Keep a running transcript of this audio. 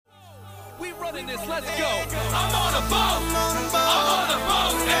We running this, let's go. I'm on a boat. I'm on a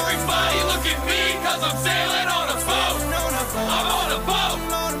boat. Everybody look at me, cause I'm sailing on a boat. I'm on a boat.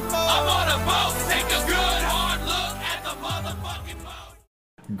 I'm on a boat. Take a good hard look at the motherfucking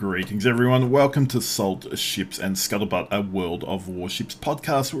boat. Greetings everyone, welcome to Salt, Ships and Scuttlebutt, a World of Warships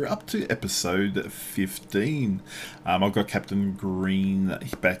podcast. We're up to episode 15. I've got Captain Green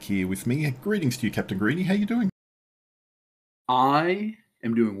back here with me. Greetings to you, Captain Greeny. How you doing? I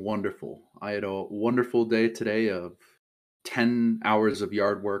am doing wonderful. I had a wonderful day today of 10 hours of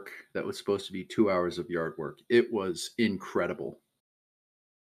yard work that was supposed to be 2 hours of yard work. It was incredible.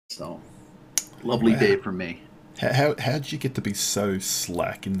 So, lovely day for me. How did you get to be so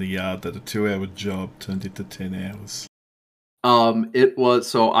slack in the yard that a 2-hour job turned into 10 hours? It was,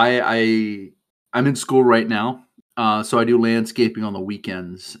 so I'm in school right now. So I do landscaping on the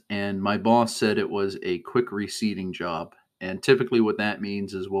weekends, and my boss said it was a quick reseeding job. And typically what that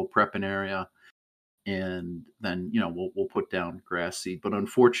means is we'll prep an area and then, we'll put down grass seed. But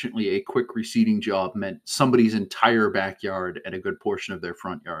unfortunately, a quick reseeding job meant somebody's entire backyard and a good portion of their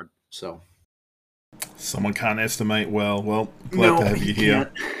front yard. So someone can't estimate well. Glad to have you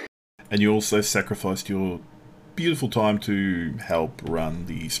here. And you also sacrificed your beautiful time to help run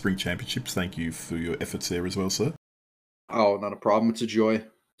the Spring Championships. Thank you for your efforts there as well, sir. Oh, not a problem. It's a joy.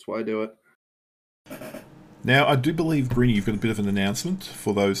 That's why I do it. Now, I do believe, Greeny, you've got a bit of an announcement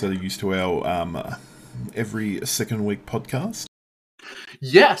for those that are used to our every second week podcast.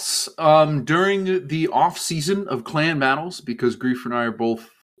 Yes. During the off season of clan battles, because Grief and I are both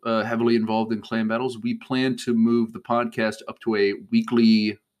heavily involved in clan battles, we plan to move the podcast up to a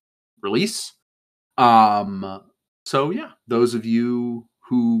weekly release. So yeah, those of you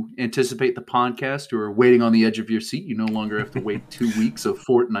who anticipate the podcast or are waiting on the edge of your seat, you no longer have to wait 2 weeks, a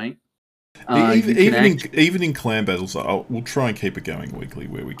fortnight. Even in clan battles, we'll try and keep it going weekly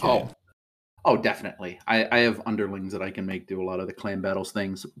where we can. Oh, definitely. I have underlings that I can make do a lot of the clan battles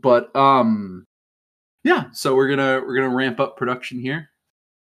things, but yeah. So we're gonna ramp up production here,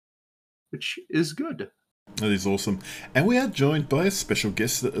 which is good. That is awesome, and we are joined by a special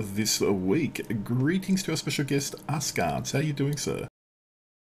guest this week. Greetings to our special guest, Askards. How are you doing, sir?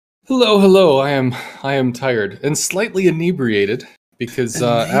 Hello. I am tired and slightly inebriated. Because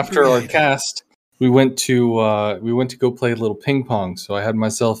after our cast, we went to go play a little ping pong. So I had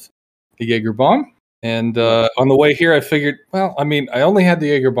myself a Jaeger bomb, and on the way here, I figured, I only had the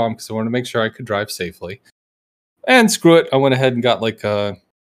Jaeger bomb because I wanted to make sure I could drive safely. And screw it, I went ahead and got like a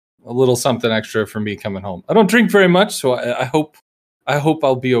little something extra for me coming home. I don't drink very much, so I hope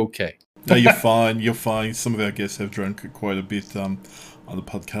I'll be okay. No, you're fine. You're fine. Some of our guests have drunk quite a bit on the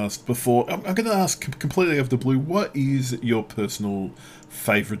podcast before. I'm going to ask completely out of the blue, what is your personal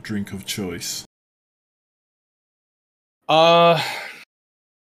favourite drink of choice? So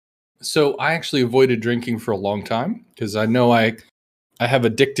I actually avoided drinking for a long time because I know I have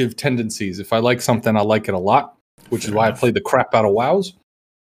addictive tendencies. If I like something, I like it a lot, which is why I played the crap out of WoWs.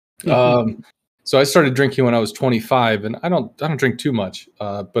 So I started drinking when I was 25, and I don't drink too much,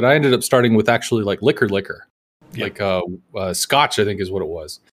 but I ended up starting with actually like liquor. Yep. Like scotch, I think is what it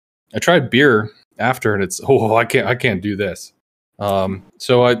was. I tried beer after, and it's I can't do this.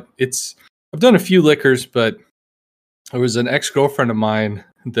 So I've done a few liquors, but there was an ex-girlfriend of mine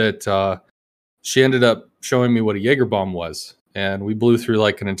that she ended up showing me what a Jaeger bomb was, and we blew through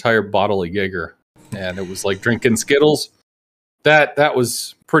like an entire bottle of Jaeger, and it was like drinking Skittles. That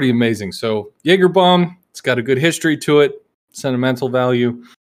was pretty amazing. So Jaeger bomb, it's got a good history to it, sentimental value.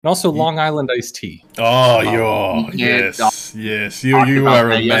 And also Long Island iced tea. Yes. You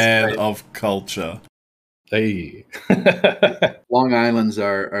are a man of culture. Hey. Long Islands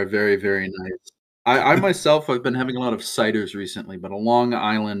are very, very nice. I myself have been having a lot of ciders recently, but a Long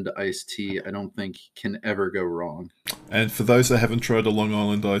Island iced tea I don't think can ever go wrong. And for those that haven't tried a Long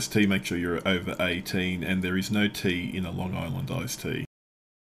Island iced tea, make sure you're over 18, and there is no tea in a Long Island iced tea.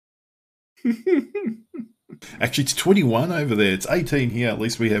 Actually, it's 21 over there. It's 18 here. At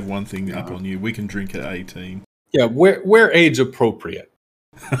least we have one thing up on you. We can drink at 18. Yeah, we're age appropriate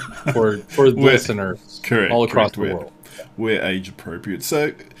for listeners all across the world. We're age appropriate.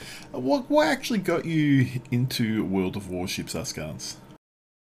 So, what actually got you into World of Warships, Askards?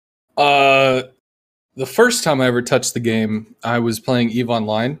 The first time I ever touched the game, I was playing EVE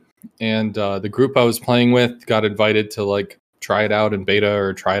Online, and the group I was playing with got invited to like try it out in beta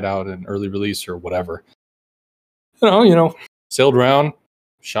or try it out in early release or whatever. Sailed around,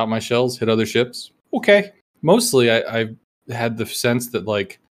 shot my shells, hit other ships. Okay. Mostly I had the sense that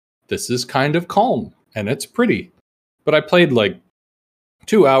like, this is kind of calm and it's pretty. But I played like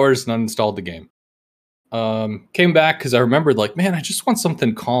 2 hours and uninstalled the game. Came back because I remembered, like, man, I just want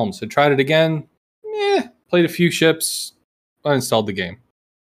something calm. So I tried it again. Played a few ships. Uninstalled the game.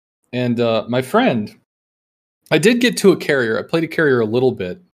 And my friend, I did get to a carrier. I played a carrier a little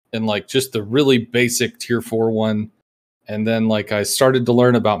bit, and like just the really basic tier 4 one. And then like I started to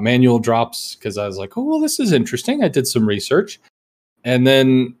learn about manual drops because I was like, oh, well, this is interesting. I did some research. And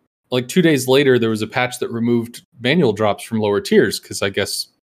then like 2 days later, there was a patch that removed manual drops from lower tiers because I guess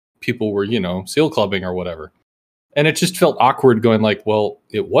people were, seal clubbing or whatever. And it just felt awkward going like, well,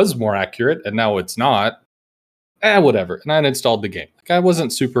 it was more accurate and now it's not. Whatever. And I uninstalled the game. Like I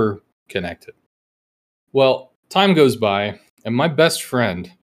wasn't super connected. Well, time goes by and my best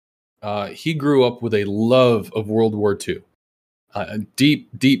friend, he grew up with a love of World War II, a deep,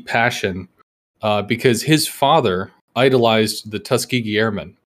 deep passion because his father idolized the Tuskegee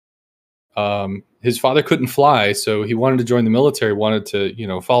Airmen. His father couldn't fly, so he wanted to join the military, wanted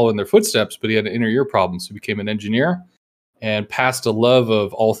to, follow in their footsteps, but he had an inner ear problem, so he became an engineer and passed a love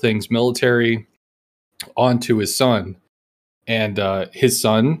of all things military on to his son. And his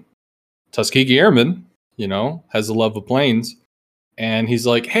son, Tuskegee Airman, has a love of planes. And he's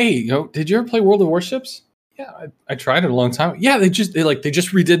like, hey, did you ever play World of Warships? Yeah, I tried it a long time. Yeah, they just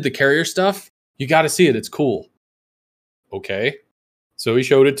redid the carrier stuff. You got to see it. It's cool. Okay. So he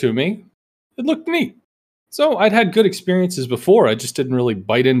showed it to me. It looked neat. So I'd had good experiences before. I just didn't really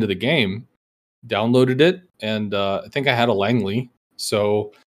bite into the game. Downloaded it, and I think I had a Langley.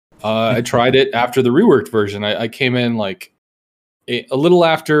 So I tried it after the reworked version. I came in like a little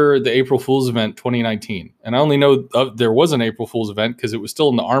after the April Fool's event 2019. And I only know there was an April Fool's event because it was still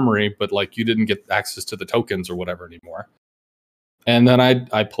in the armory, but like you didn't get access to the tokens or whatever anymore. And then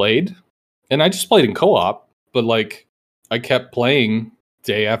I played, and I just played in co-op, but like I kept playing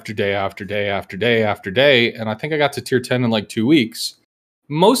day after day after day after day after day. And I think I got to tier 10 in like 2 weeks,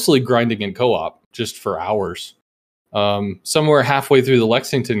 mostly grinding in co-op just for hours. Somewhere halfway through the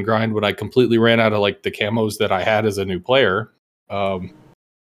Lexington grind when I completely ran out of like the camos that I had as a new player. I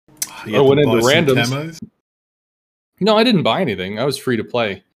went into randoms. Camos? No, I didn't buy anything. I was free to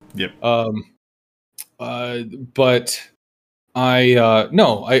play. Yep. But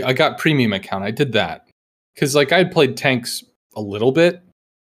I got premium account. I did that because like I'd played tanks a little bit.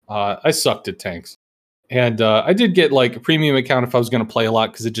 I sucked at tanks, and I did get like a premium account if I was going to play a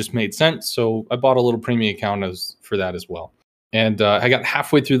lot because it just made sense. So I bought a little premium account for that as well. And I got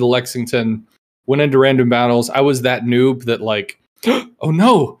halfway through the Lexington, went into random battles. I was that noob that like, oh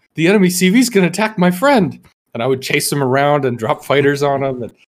no, the enemy CV is going to attack my friend, and I would chase him around and drop fighters on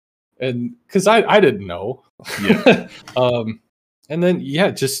him, and because I didn't know. Yeah. And then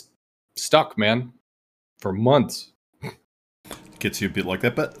just stuck, man, for months. Gets you a bit like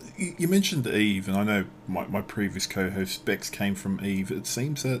that. But you mentioned Eve, and I know my previous co-host Bex came from Eve. It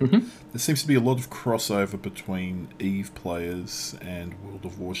seems that there seems to be a lot of crossover between Eve players and World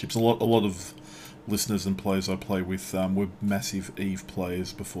of Warships. A lot of listeners and players I play with were massive Eve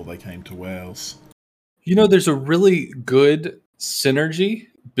players before they came to WoWs. There's a really good synergy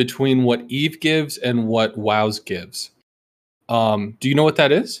between what Eve gives and what WoWs gives. Do you know what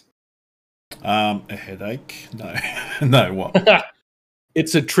that is? A headache? No. No, what?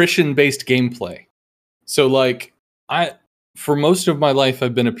 It's attrition-based gameplay. So, like, for most of my life,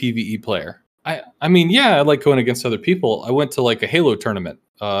 I've been a PvE player. I mean, I like going against other people. I went to, like, a Halo tournament.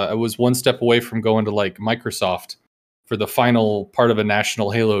 I was one step away from going to, like, Microsoft for the final part of a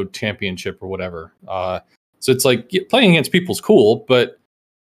national Halo championship or whatever. So it's like, playing against people's cool, but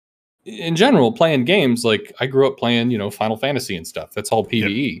in general, playing games, like, I grew up playing, Final Fantasy and stuff. That's all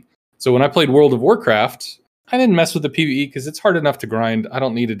PvE. Yep. So when I played World of Warcraft, I didn't mess with the PvE because it's hard enough to grind. I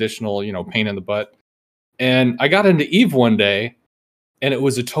don't need additional, pain in the butt. And I got into Eve one day, and it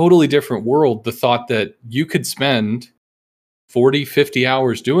was a totally different world. The thought that you could spend 40, 50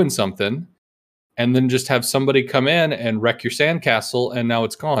 hours doing something and then just have somebody come in and wreck your sandcastle, and now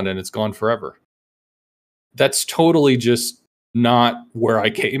it's gone, and it's gone forever. That's totally just not where I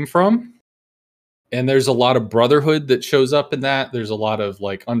came from. And there's a lot of brotherhood that shows up in that. There's a lot of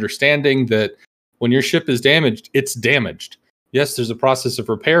like understanding that when your ship is damaged, it's damaged. Yes, there's a process of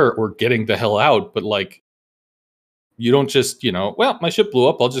repair or getting the hell out, but like you don't just, well, my ship blew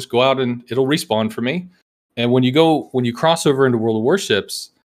up, I'll just go out and it'll respawn for me. And when you cross over into World of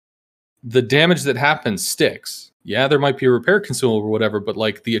Warships, the damage that happens sticks. Yeah, there might be a repair consumable or whatever, but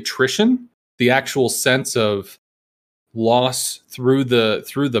like the attrition, the actual sense of loss through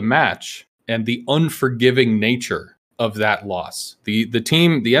the match, and the unforgiving nature of that loss. The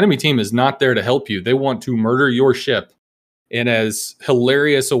enemy team is not there to help you. They want to murder your ship in as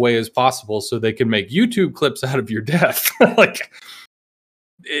hilarious a way as possible so they can make YouTube clips out of your death. Like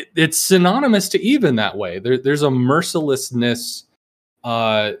it's synonymous to even that way. There's a mercilessness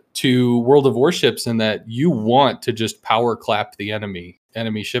to World of Warships in that you want to just power clap the enemy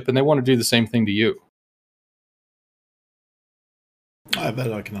ship, and they want to do the same thing to you.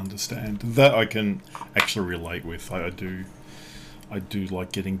 That I can understand. That I can actually relate with. I do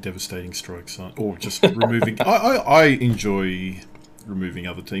like getting devastating strikes on, or just removing. I enjoy removing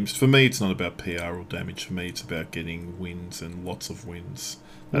other teams. For me, it's not about PR or damage. For me, it's about getting wins and lots of wins.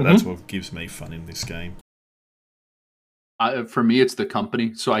 And that's what gives me fun in this game. For me, it's the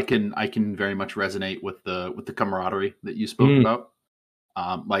company, so I can very much resonate with the camaraderie that you spoke about.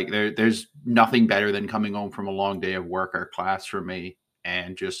 Like there's nothing better than coming home from a long day of work or class for me,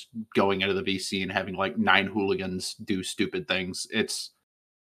 and just going into the VC and having like 9 hooligans do stupid things. It's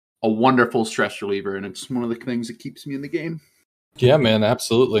a wonderful stress reliever, and it's one of the things that keeps me in the game. Yeah, man,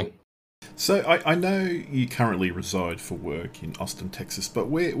 absolutely. So I know you currently reside for work in Austin, Texas, but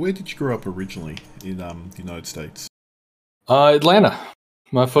where did you grow up originally in the United States? Atlanta.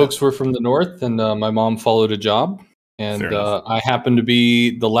 My folks were from the north, and my mom followed a job, and I happened to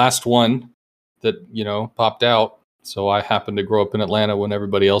be the last one that popped out. So I happened to grow up in Atlanta when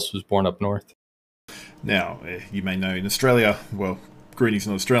everybody else was born up north. Now, you may know in Australia, well, Greeny's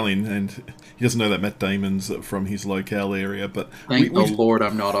not Australian, and he doesn't know that Matt Damon's from his locale area, but... Thank the Lord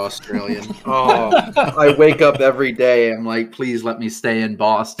I'm not Australian. Oh, I wake up every day, I'm like, please let me stay in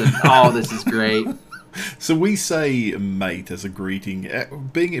Boston. Oh, this is great. So we say mate as a greeting.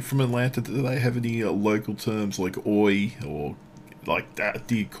 Being it from Atlanta, do they have any local terms like oi, or like that?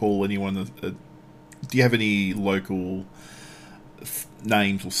 Do you call anyone... do you have any local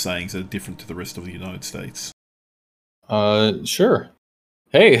names or sayings that are different to the rest of the United States? Sure.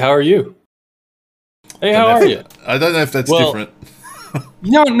 Hey, how are you? Hey, how are you? I don't know if that's different.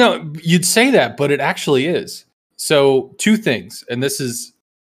 No, you'd say that, but it actually is. So 2 things, and this is,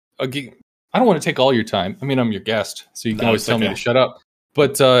 again, I don't want to take all your time. I mean, I'm your guest, so you can always tell me to shut up.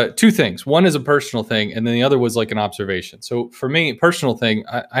 But 2 things. One is a personal thing, and then the other was like an observation. So for me, personal thing,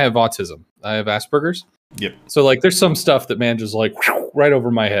 I have autism. I have Asperger's. Yep. So like there's some stuff that, man, just like right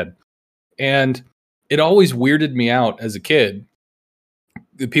over my head. And it always weirded me out as a kid.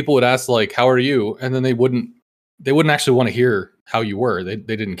 People would ask like, how are you? And then they wouldn't actually want to hear how you were. They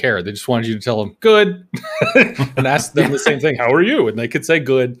didn't care. They just wanted you to tell them good and ask them the same thing. How are you? And they could say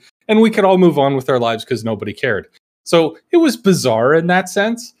good. And we could all move on with our lives because nobody cared. So it was bizarre in that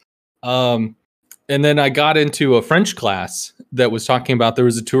sense. And then I got into a French class that was talking about, there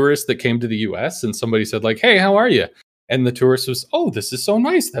was a tourist that came to the US and somebody said like, hey, how are you? And the tourist was, oh, this is so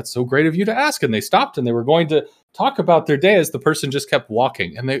nice. That's so great of you to ask. And they stopped and they were going to talk about their day as the person just kept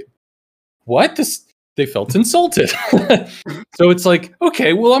walking. And they felt insulted. So it's like,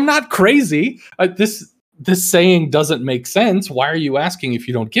 okay, well, I'm not crazy. This saying doesn't make sense. Why are you asking if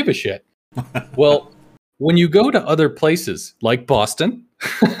you don't give a shit? Well, when you go to other places like Boston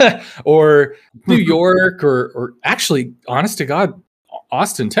or New York or actually, honest to God,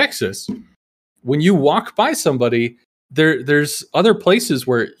 Austin, Texas, when you walk by somebody, there's other places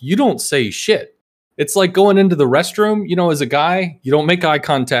where you don't say shit. It's like going into the restroom, as a guy, you don't make eye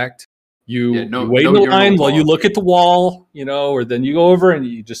contact. You wait in the line while you look at the wall, or then you go over and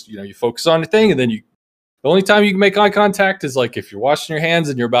you just, you focus on the thing. And then the only time you can make eye contact is like if you're washing your hands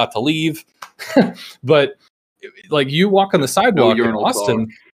and you're about to leave. But like you walk on the sidewalk in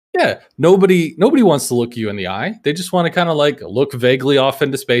Austin, nobody wants to look you in the eye. They just want to kind of like look vaguely off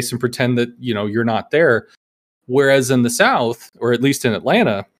into space and pretend that, you're not there. Whereas in the South, or at least in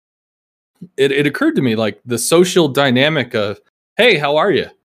Atlanta, it occurred to me like the social dynamic of, hey, how are you?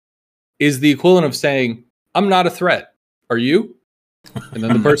 Is the equivalent of saying, I'm not a threat. Are you? And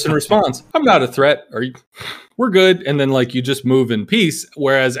then the person responds, I'm not a threat. Are you? We're good. And then like you just move in peace.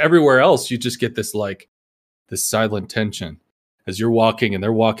 Whereas everywhere else, you just get this like this silent tension as you're walking and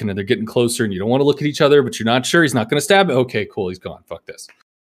they're walking and they're getting closer and you don't want to look at each other, but you're not sure he's not going to stab it. Okay, cool. He's gone. Fuck this.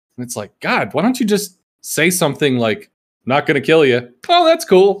 And it's like, God, why don't you just say something like, not going to kill you. Oh, that's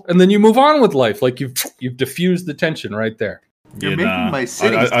cool. And then you move on with life. Like you've diffused the tension right there. You're making my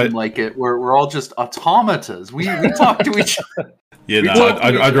cities seem like it. We're all just automatas. We talk to each other. Yeah, no,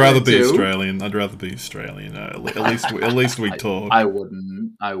 I'd rather be Australian. I'd rather be Australian. At least we talk. I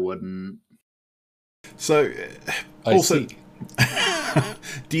wouldn't. So, also,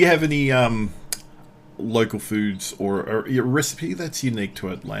 do you have any local foods or a recipe that's unique to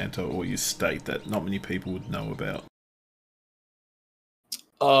Atlanta or your state that not many people would know about?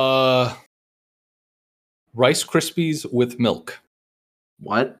 Rice Krispies with milk.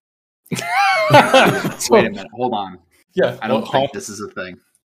 What? Wait a minute. Hold on. Yeah. I don't think this is a thing.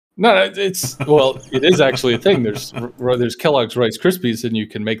 No, it's well, it is actually a thing. There's Kellogg's Rice Krispies, and you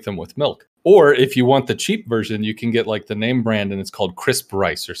can make them with milk. Or if you want the cheap version, you can get like the name brand, and it's called Crisp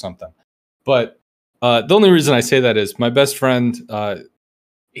Rice or something. But the only reason I say that is my best friend.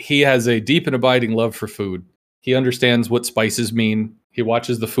 He has a deep and abiding love for food. He understands what spices mean. He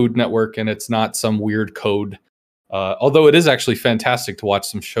watches the Food Network, and it's not some weird code. Although it is actually fantastic to watch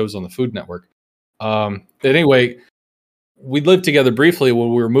some shows on the Food Network. Anyway, we lived together briefly when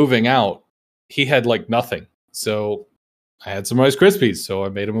we were moving out. He had like nothing. So I had some Rice Krispies. So I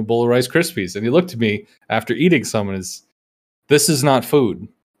made him a bowl of Rice Krispies. And he looked at me after eating some and this is not food.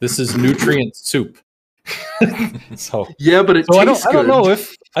 This is nutrient soup. So yeah, but it tastes good.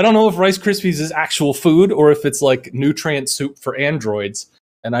 I don't know if Rice Krispies is actual food or if it's like nutrient soup for androids.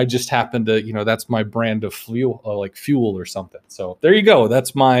 And I just happen to, that's my brand of fuel, like fuel or something. So there you go.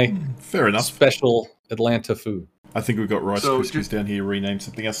 That's my fair enough special Atlanta food. I think we've got Rice Krispies down here. Rename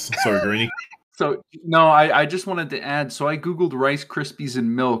something else. Sorry, Greenie. So no, I just wanted to add. So I googled Rice Krispies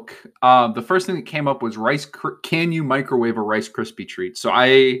and milk. The first thing that came up was can you microwave a Rice Krispie treat? So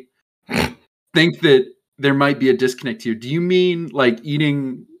I think that there might be a disconnect here. Do you mean like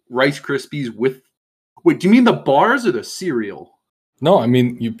eating Rice Krispies with? Wait, do you mean the bars or the cereal? No, I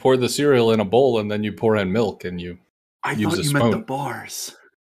mean you pour the cereal in a bowl and then you pour in milk and you. I thought you meant the bars.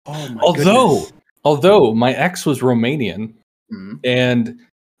 Oh my goodness. Although my ex was Romanian and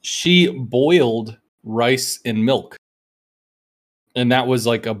she boiled rice in milk. And that was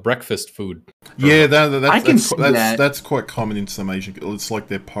like a breakfast food. Yeah, that's quite common in some Asian. It's like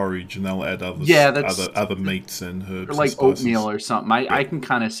their porridge, and they'll add other meats and herbs. Or like oatmeal or something. I can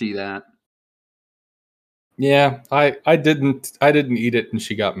kind of see that. Yeah, I didn't eat it, and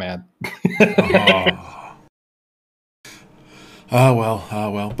she got mad. Oh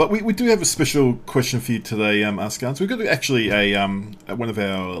well. But we do have a special question for you today, Askans. We've got actually one of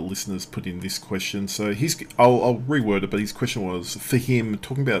our listeners put in this question. So I'll reword it, but his question was for him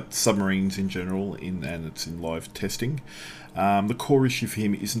talking about submarines in general, and it's in live testing. The core issue for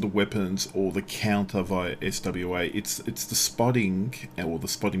him isn't the weapons or the counter via SWA. It's the spotting or the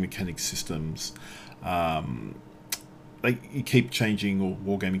spotting mechanic systems. They keep changing, or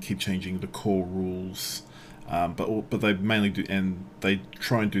Wargaming keep changing the core rules. But they mainly do, and they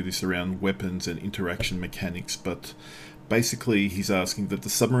try and do this around weapons and interaction mechanics. But basically, he's asking that the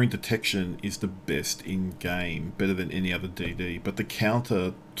submarine detection is the best in game, better than any other DD. But the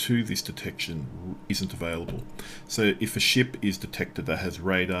counter to this detection isn't available. So if a ship is detected that has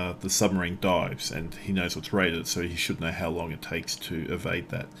radar, the submarine dives, and he knows what's radar, so he should know how long it takes to evade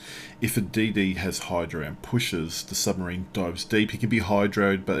that. If a DD has hydro and pushes, the submarine dives deep. He can be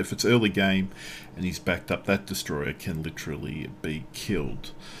hydroed, but if it's early game and he's backed up, that destroyer can literally be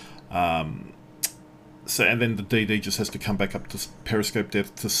killed. And then the DD just has to come back up to periscope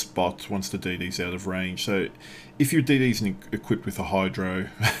depth to spot once the DD's out of range. So if your DD isn't equipped with a hydro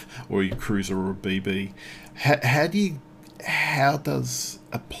or your cruiser or a BB, how does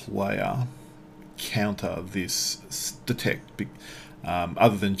a player counter this detect?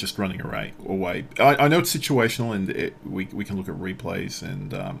 Other than just running away. I know it's situational, and we can look at replays,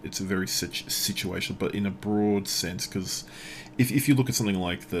 and it's a very situational, but in a broad sense, because if you look at something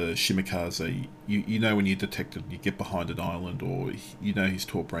like the Shimikaze, you know when you're detected, you get behind an island, or you know his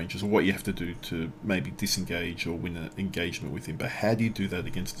torp ranges, or what you have to do to maybe disengage or win an engagement with him. But how do you do that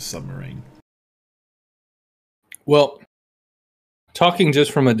against a submarine? Well, talking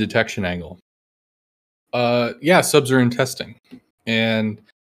just from a detection angle, subs are in testing. And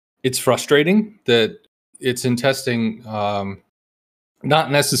it's frustrating that it's in testing,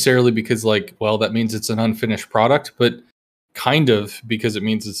 not necessarily because that means it's an unfinished product, but kind of because it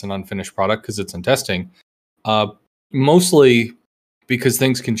means it's an unfinished product because it's in testing. Mostly because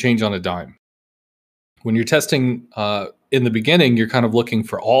things can change on a dime. When you're testing in the beginning, you're kind of looking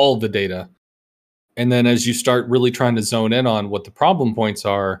for all the data. And then as you start really trying to zone in on what the problem points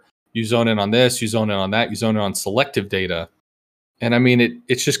are, you zone in on this, you zone in on that, you zone in on selective data. And I mean,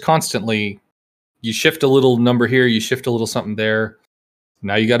 it's just constantly, you shift a little number here, you shift a little something there.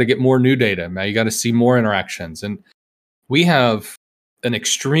 Now you got to get more new data. Now you got to see more interactions. And we have an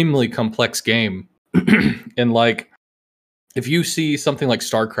extremely complex game. And if you see something like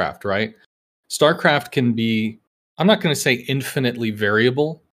StarCraft, right? StarCraft can be, I'm not going to say infinitely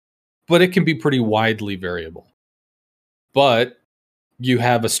variable, but it can be pretty widely variable. But you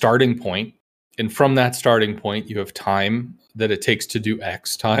have a starting point. And from that starting point, you have time that it takes to do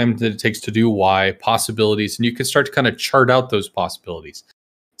X, time that it takes to do Y, possibilities, and you can start to kind of chart out those possibilities.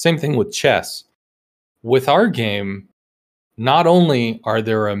 Same thing with chess. With our game, not only are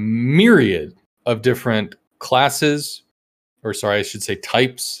there a myriad of different classes or sorry, I should say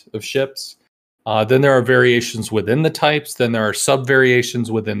types of ships. Then there are variations within the types. Then there are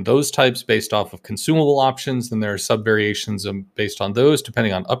sub-variations within those types based off of consumable options. Then there are sub-variations based on those,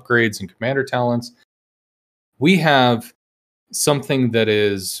 depending on upgrades and commander talents. We have something that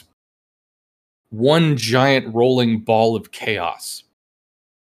is one giant rolling ball of chaos.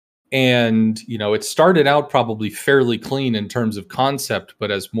 And, it started out probably fairly clean in terms of concept,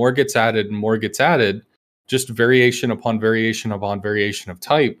 but as more gets added and more gets added, just variation upon variation upon variation of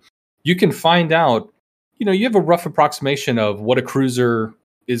type, you can find out, you have a rough approximation of what a cruiser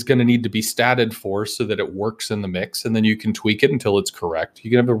is going to need to be statted for so that it works in the mix, and then you can tweak it until it's correct. You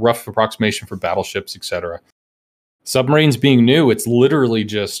can have a rough approximation for battleships, etc. Submarines being new, it's literally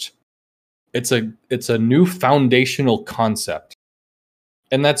just, it's a new foundational concept.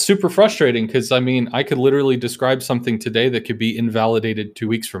 And that's super frustrating because, I could literally describe something today that could be invalidated 2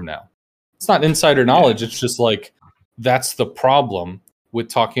 weeks from now. It's not insider knowledge. It's just like, that's the problem with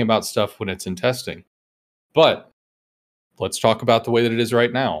talking about stuff when it's in testing. But let's talk about the way that it is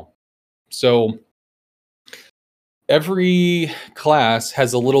right now. So every class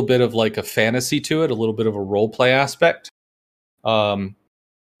has a little bit of like a fantasy to it, a little bit of a role play aspect.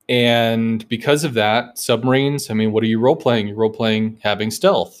 And because of that, submarines, what are you role playing? You're role playing having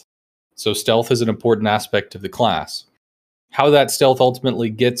stealth. So stealth is an important aspect of the class. How that stealth ultimately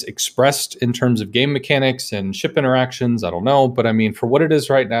gets expressed in terms of game mechanics and ship interactions, I don't know. But for what it is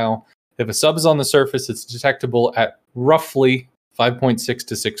right now, if a sub is on the surface, it's detectable at roughly 5.6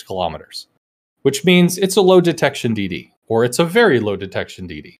 to 6 kilometers, which means it's a low detection DD, or it's a very low detection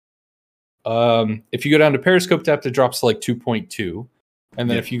DD. If you go down to periscope depth, it drops to like 2.2. And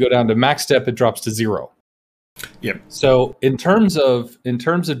then if you go down to max depth, it drops to 0. Yep. So in terms of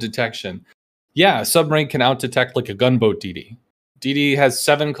detection, a submarine can out detect like a gunboat DD. DD has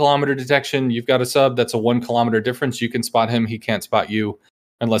 7 kilometer detection. You've got a sub that's a 1 kilometer difference. You can spot him. He can't spot you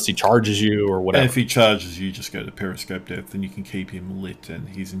unless he charges you or whatever. And if he charges you, just go to periscope depth, and you can keep him lit, and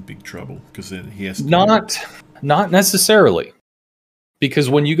he's in big trouble because then he has to. Not necessarily, because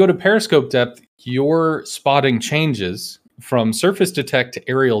when you go to periscope depth, your spotting changes from surface detect to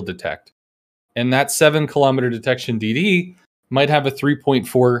aerial detect. And that 7 kilometer detection DD might have a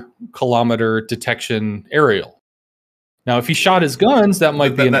 3.4 kilometer detection aerial. Now, if he shot his guns, that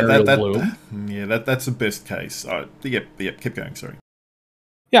might be an aerial blue. That's the best case. Yep, keep going, sorry.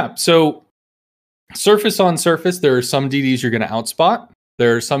 Yeah, so surface on surface, there are some DDs you're going to outspot.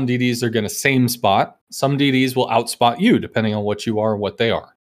 There are some DDs they're going to same spot. Some DDs will outspot you, depending on what you are and what they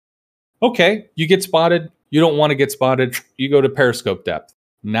are. Okay, you get spotted. You don't want to get spotted. You go to periscope depth.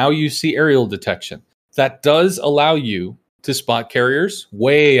 Now you see aerial detection. That does allow you to spot carriers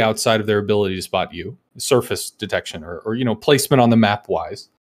way outside of their ability to spot you. Surface detection or placement on the map wise.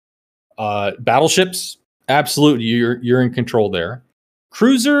 Battleships, absolutely, you're in control there.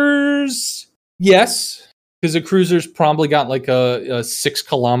 Cruisers, yes, because a cruiser's probably got like a 6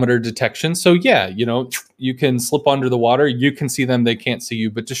 kilometer detection. So you can slip under the water. You can see them. They can't see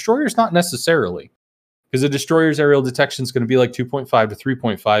you. But destroyers, not necessarily. Because a destroyer's aerial detection is going to be like 2.5 to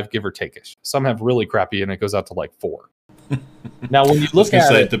 3.5, give or take-ish. Some have really crappy, and it goes out to like 4. Now, when you look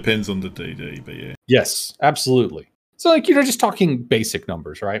at it depends on the DD, but yeah. Yes, absolutely. So, just talking basic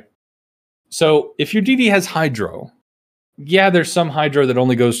numbers, right? So, if your DD has hydro, there's some hydro that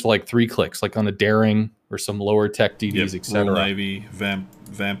only goes to like 3 clicks, like on a daring or some lower tech DDs, etc. Navy,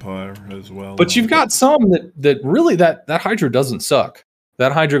 vampire as well. But you've got some that really that hydro doesn't suck.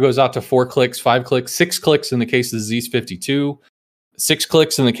 That hydro goes out to 4 clicks, 5 clicks, 6 clicks in the case of Z's 52, 6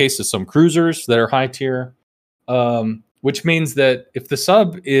 clicks in the case of some cruisers that are high tier, which means that if the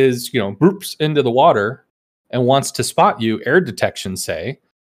sub is, broops into the water and wants to spot you, air detection, say,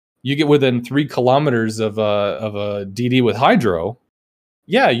 you get within 3 kilometers of a DD with hydro,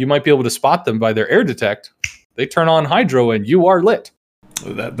 you might be able to spot them by their air detect. They turn on hydro and you are lit.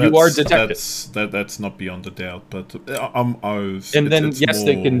 You are detected. That's not beyond a doubt, but they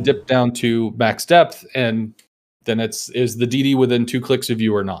can dip down to max depth, and then is the DD within 2 clicks of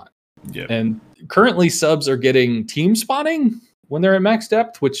you or not? Yeah. And currently, subs are getting team spotting when they're at max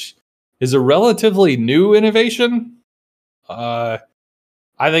depth, which is a relatively new innovation. I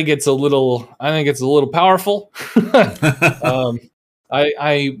think it's a little powerful.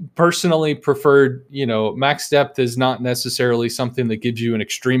 I personally preferred, max depth is not necessarily something that gives you an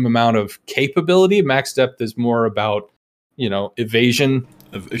extreme amount of capability. Max depth is more about, evasion.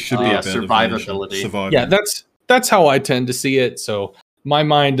 It should be about survivability. Surviving. Yeah, that's how I tend to see it. So my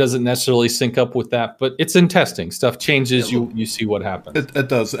mind doesn't necessarily sync up with that, but it's in testing. Stuff changes, you see what happens. It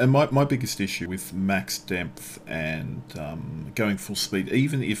does. And my biggest issue with max depth and going full speed,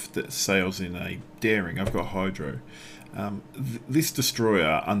 even if say I was in a daring, I've got hydro, this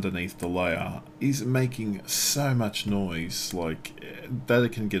destroyer underneath the layer is making so much noise, like that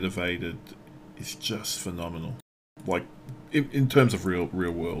it can get evaded is just phenomenal. Like in terms of real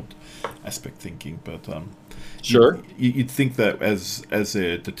world aspect thinking, but sure, you'd think that as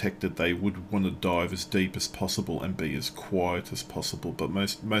they're detected, they would want to dive as deep as possible and be as quiet as possible. But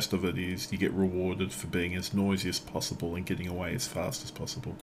most of it is you get rewarded for being as noisy as possible and getting away as fast as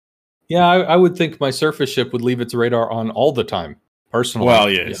possible. Yeah, I would think my surface ship would leave its radar on all the time. Personally, well,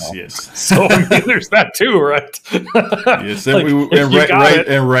 yes. So I mean, there's that too, right? Yes,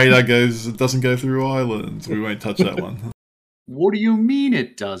 and radar doesn't go through islands. We won't touch that one. What do you mean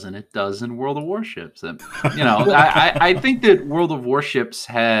it doesn't? It does in World of Warships. And, I think that World of Warships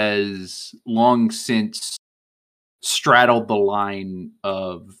has long since straddled the line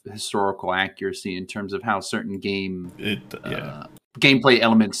of historical accuracy in terms of how certain gameplay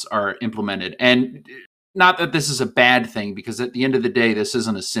elements are implemented. And not that this is a bad thing, because at the end of the day, this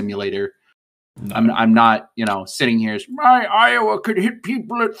isn't a simulator. No. I'm not, sitting here. My Iowa could hit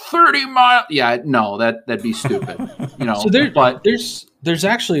people at 30 miles. Yeah, no, that'd be stupid. So there's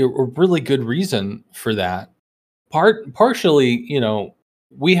actually a really good reason for that. Partially,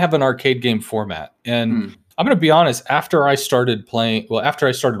 we have an arcade game format, and I'm going to be honest. After I started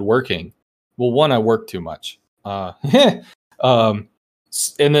working, one, I worked too much.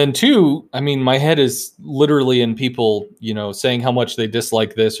 And then two, I mean, my head is literally in people, saying how much they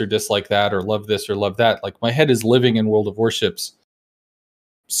dislike this or dislike that or love this or love that. Like, my head is living in World of Warships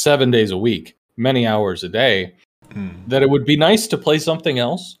 7 days a week, many hours a day, that it would be nice to play something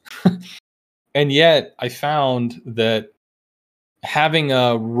else. And yet I found that having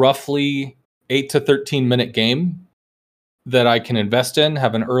a roughly 8 to 13 minute game that I can invest in,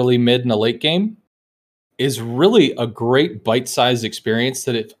 have an early, mid, and a late game, is really a great bite-sized experience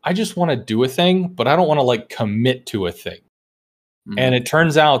that if I just want to do a thing, but I don't want to commit to a thing. And it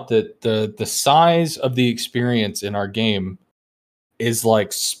turns out that the size of the experience in our game is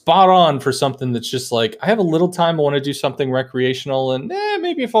spot on for something that's just I have a little time, I want to do something recreational, and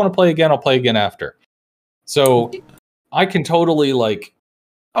maybe if I want to play again, I'll play again after. So I can totally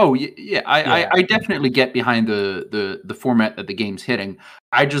I definitely get behind the format that the game's hitting.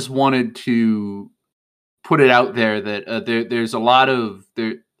 I just wanted to put it out there that there's a lot of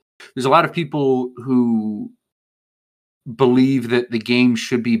people who believe that the game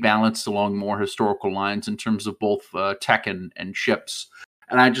should be balanced along more historical lines in terms of both tech and ships.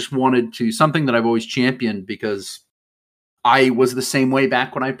 And I just wanted to, something that I've always championed, because I was the same way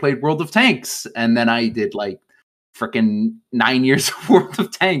back when I played World of Tanks, and then I did freaking 9 years of World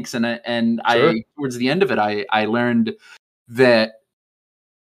of Tanks, and sure. Towards the end of it, I learned that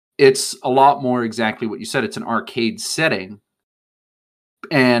it's a lot more exactly what you said. It's an arcade setting.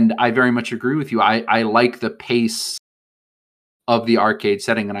 And I very much agree with you. I like the pace of the arcade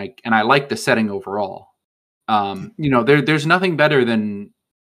setting, and I like the setting overall. There's nothing better than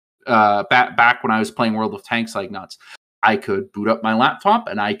back when I was playing World of Tanks like nuts. I could boot up my laptop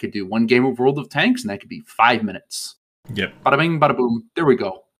and I could do one game of World of Tanks, and that could be 5 minutes. Yep. Bada bing, bada boom. There we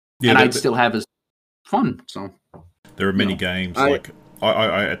go. Yeah, and I'd still have as fun. So there are many games I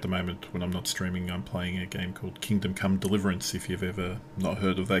at the moment, when I'm not streaming, I'm playing a game called Kingdom Come Deliverance. If you've ever not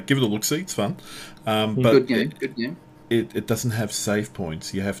heard of that, give it a look-see. It's fun. But good game. It doesn't have save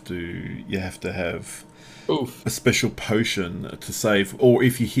points. You have to have a special potion to save, or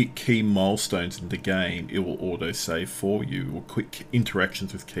if you hit key milestones in the game, it will auto save for you, or quick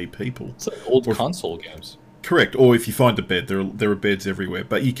interactions with key people. It's like old console games. Correct, or if you find a bed, there are beds everywhere.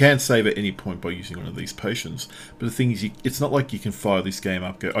 But you can save at any point by using one of these potions. But the thing is, it's not like you can fire this game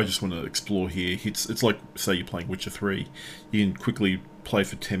up, go, I just want to explore here. It's like, say you're playing Witcher 3. You can quickly play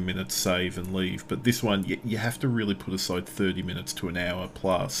for 10 minutes, save, and leave. But this one, you have to really put aside 30 minutes to an hour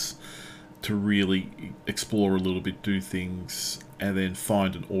plus to really explore a little bit, do things, and then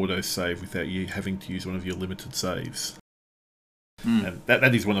find an auto-save without you having to use one of your limited saves. And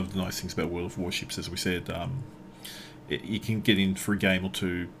that is one of the nice things about World of Warships, as we said. You can get in for a game or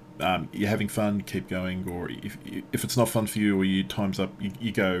two. You're having fun, you keep going, or if it's not fun for you or your time's up,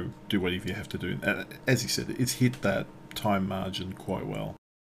 you go do whatever you have to do. As you said, it's hit that time margin quite well.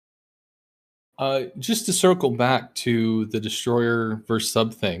 Just to circle back to the destroyer versus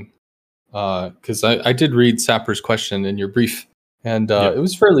sub thing, because I did read Sapper's question in your brief, and it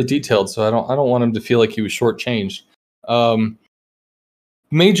was fairly detailed, so I don't want him to feel like he was shortchanged.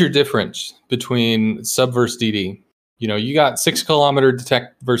 Major difference between sub versus DD. You got 6 kilometer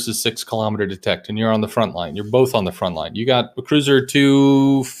detect versus 6 kilometer detect, and you're on the front line. You're both on the front line. You got a cruiser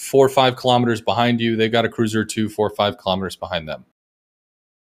 2, 4, 5 kilometers behind you. They've got a cruiser 2, 4, 5 kilometers behind them.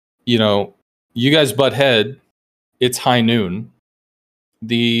 You guys butt head. It's high noon.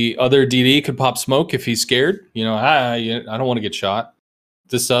 The other DD could pop smoke if he's scared. I don't want to get shot.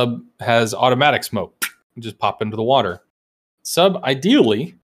 The sub has automatic smoke. Just pop into the water. Sub,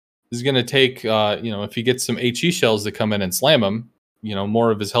 ideally, is going to take, if he gets some HE shells that come in and slam him,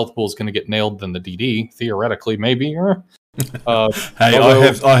 more of his health pool is going to get nailed than the DD, theoretically, maybe. Hey,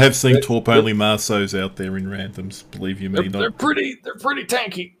 I have seen torp-only Marsos out there in randoms, believe you me. They're pretty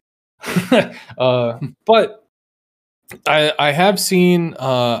tanky. But I have seen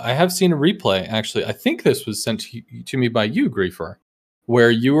a replay, actually. I think this was sent to me by you, Griefer,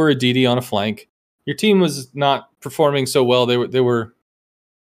 where you were a DD on a flank. Your team was not performing so well. They were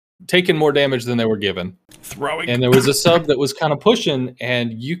taking more damage than they were given. Throwing. And there was a sub that was kind of pushing,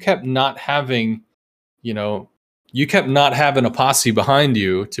 and you kept not having, a posse behind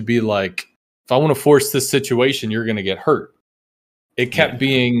you to be like, if I want to force this situation, you're going to get hurt. It kept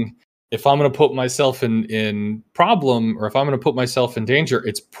being, if I'm going to put myself in problem, or if I'm going to put myself in danger,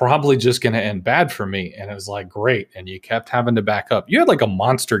 it's probably just going to end bad for me. And it was like, great. And you kept having to back up. You had like a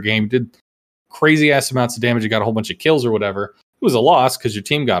monster game, did crazy ass amounts of damage. You got a whole bunch of kills or whatever. It was a loss because your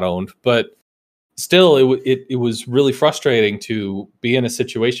team got owned, but still, it was really frustrating to be in a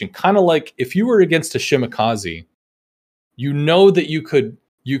situation kind of like if you were against a Shimakaze, that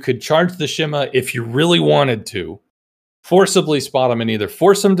you could charge the Shima if you really wanted to, forcibly spot him and either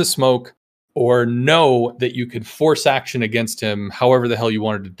force him to smoke or know that you could force action against him however the hell you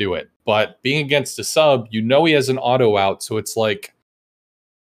wanted to do it. But being against a sub, he has an auto out, so it's like,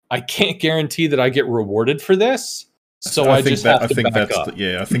 I can't guarantee that I get rewarded for this. So I think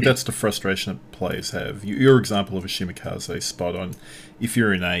that's the frustration that players have. Your example of a Shimakaze spot on. If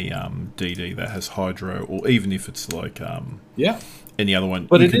you're in a DD that has Hydro, or even if it's like any other one,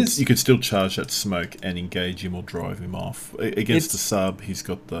 but you could still charge that smoke and engage him or drive him off. Against the sub, he's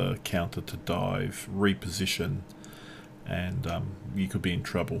got the counter to dive, reposition, and you could be in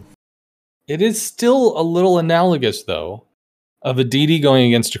trouble. It is still a little analogous, though, of a DD going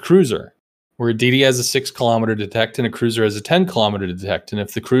against a cruiser, where a DD has a 6 kilometer detect and a cruiser has a 10 kilometer detect. And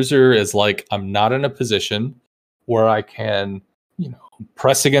if the cruiser is like, I'm not in a position where I can,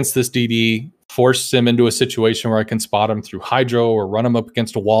 press against this DD, force him into a situation where I can spot him through Hydro or run him up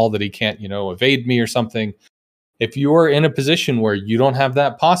against a wall that he can't, evade me or something. If you're in a position where you don't have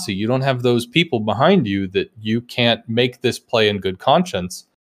that posse, you don't have those people behind you that you can't make this play in good conscience,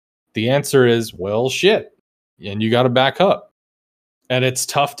 the answer is, well, shit. And you got to back up. And it's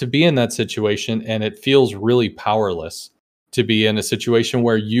tough to be in that situation, and it feels really powerless to be in a situation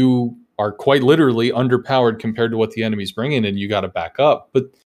where you are quite literally underpowered compared to what the enemy's bringing, and you got to back up.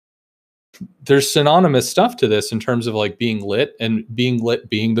 But there's synonymous stuff to this in terms of like being lit, and being lit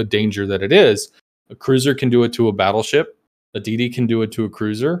being the danger that it is. A cruiser can do it to a battleship. A DD can do it to a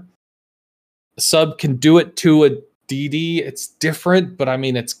cruiser. A sub can do it to a DD. It's different, but I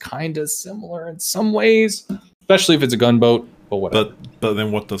mean, it's kind of similar in some ways, especially if it's a gunboat. But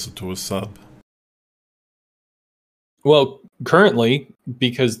then what does it to a sub? Well, currently,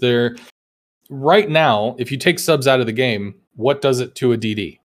 because they're right now, if you take subs out of the game, what does it to a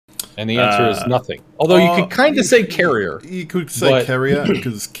DD? And the answer is nothing. Although you could kind of say carrier. You could say carrier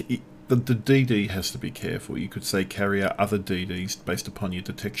because the DD has to be careful. You could say carrier, other DDs based upon your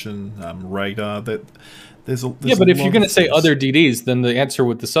detection, radar. There's but if you're going to say other DDs, then the answer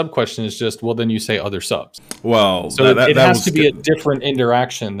with the sub question is just, well, then you say other subs. Well, so it has to be a different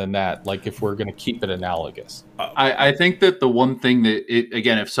interaction than that. Like if we're going to keep it analogous. I think that the one thing that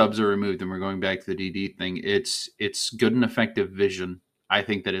again, if subs are removed and we're going back to the DD thing, it's good and effective vision. I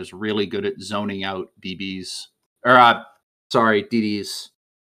think that is really good at zoning out DDs.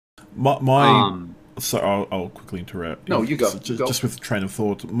 So I'll quickly interrupt. No, you go. Just with the train of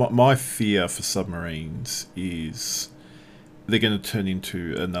thought, my fear for submarines is they're going to turn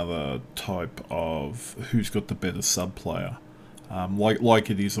into another type of who's got the better sub player, like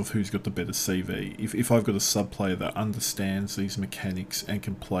it is of who's got the better CV. If I've got a sub player that understands these mechanics and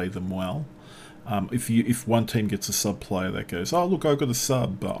can play them well, if one team gets a sub player that goes, oh look, I've got a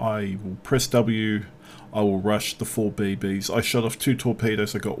sub, but I will press W. I will rush the 4 BBs. I shot off 2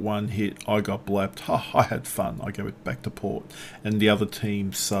 torpedoes. I got 1 hit. I got blapped. I had fun. I go back to port. And the other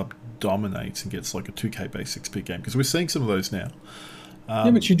team sub dominates and gets like a 2k base XP game. Because we're seeing some of those now.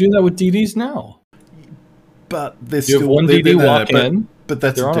 But you do that with DDs now. But there's you still... have one DD walk in. But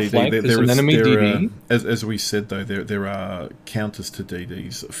that's they're a on DD. A flank. There's an enemy DD. As we said, though, there are counters to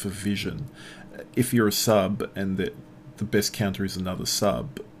DDs for vision. If you're a sub and that the best counter is another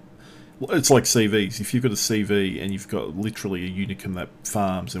sub. It's like CVs. If you've got a CV and you've got literally a Unicum that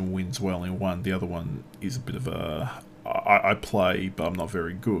farms and wins well in one, the other one is a bit of a... I play, but I'm not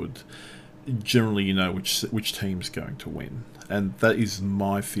very good. Generally, you know which team's going to win. And that is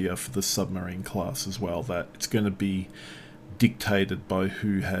my fear for the submarine class as well, that it's going to be dictated by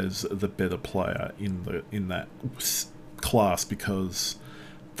who has the better player in that class, because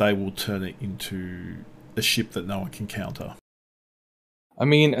they will turn it into a ship that no one can counter. I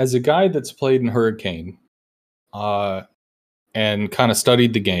mean, as a guy that's played in Hurricane, and kind of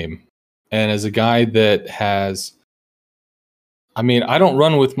studied the game, and as a guy that has, I mean, I don't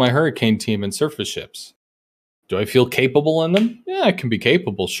run with my Hurricane team in surface ships. Do I feel capable in them? Yeah, I can be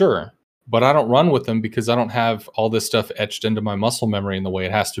capable, sure. But I don't run with them because I don't have all this stuff etched into my muscle memory in the way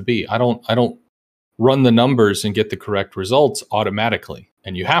it has to be. I don't run the numbers and get the correct results automatically.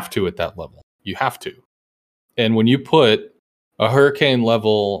 And you have to at that level. You have to. And when you put a Hurricane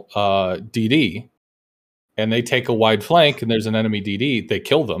level DD and they take a wide flank and there's an enemy DD, they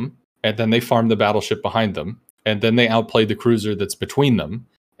kill them, and then they farm the battleship behind them, and then they outplay the cruiser that's between them,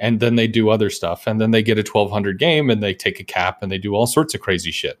 and then they do other stuff, and then they get a 1200 game and they take a cap and they do all sorts of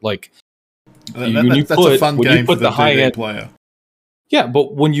crazy shit. Like, that's a fun game for the high-end player. Yeah,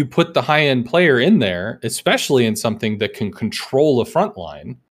 but when you put the high-end player in there, especially in something that can control a front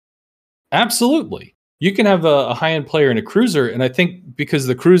line, absolutely. You can have a high-end player in a cruiser, and I think because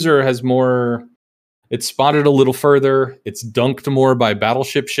the cruiser has more, it's spotted a little further, it's dunked more by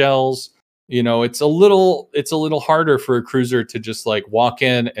battleship shells. You know, it's a little harder for a cruiser to just like walk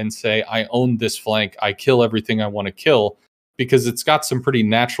in and say, I own this flank, I kill everything I want to kill, because it's got some pretty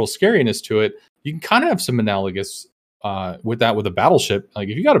natural scariness to it. You can kind of have some analogous with that with a battleship. Like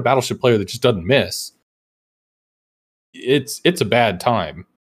if you got a battleship player that just doesn't miss, it's a bad time.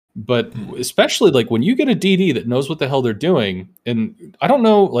 But especially like when you get a DD that knows what the hell they're doing, and I don't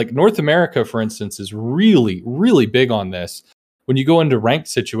know, like North America, for instance, is really, really big on this. When you go into ranked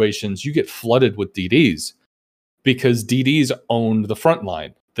situations, you get flooded with DDs because DDs own the front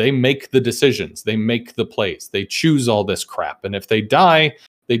line. They make the decisions. They make the plays. They choose all this crap. And if they die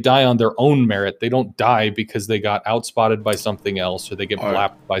on their own merit. They don't die because they got outspotted by something else or they get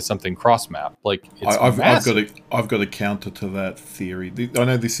blapped by something cross-map. Like, it's I've got a counter to that theory. I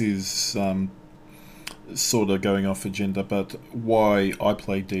know this is sort of going off agenda, but why I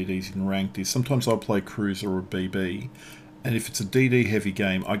play DDs in ranked is sometimes I'll play cruiser or BB, and if it's a DD heavy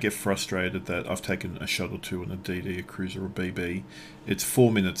game, I get frustrated that I've taken a shot or two on a DD, a cruiser or BB. It's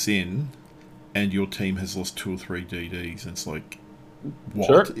 4 minutes in, and your team has lost 2 or 3 DDs, and it's like, what?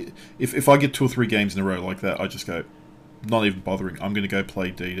 Sure. If I get 2 or 3 games in a row like that, I just go, not even bothering. I'm going to go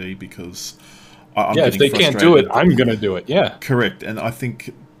play DD because I'm if they can't do it, I'm going to do it. Yeah, correct. And I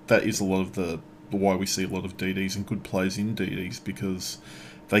think that is a lot of the why we see a lot of DDs and good plays in DDs, because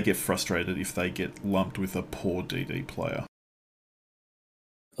they get frustrated if they get lumped with a poor DD player.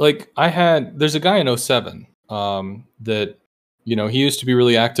 Like there's a guy in 07 that, you know, he used to be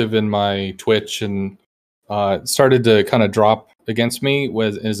really active in my Twitch and started to kind of drop against me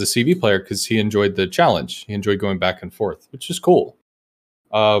as a CV player because he enjoyed the challenge. He enjoyed going back and forth, which is cool.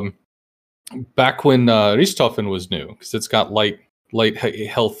 Back when Richthofen was new, because it's got light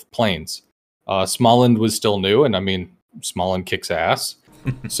health planes. Småland was still new, and I mean, Småland kicks ass.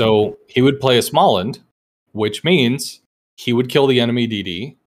 So he would play a Småland, which means he would kill the enemy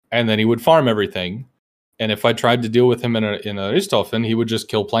DD, and then he would farm everything. And if I tried to deal with him in a Richthofen, he would just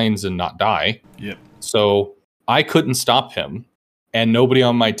kill planes and not die. Yep. So I couldn't stop him, and nobody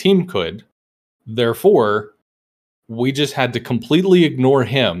on my team could. Therefore, we just had to completely ignore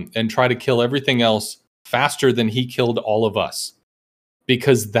him and try to kill everything else faster than he killed all of us.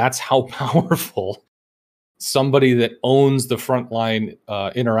 Because that's how powerful somebody that owns the frontline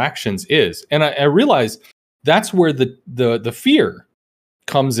interactions is. And I realize that's where the fear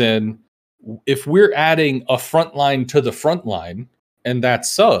comes in. If we're adding a frontline to the frontline, and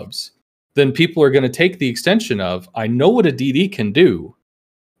that's subs, then people are going to take the extension of, I know what a DD can do.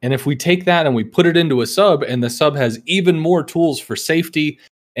 And if we take that and we put it into a sub, and the sub has even more tools for safety,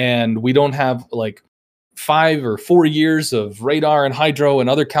 and we don't have like 5 or 4 years of radar and hydro and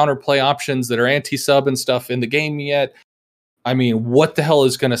other counterplay options that are anti-sub and stuff in the game yet, I mean, what the hell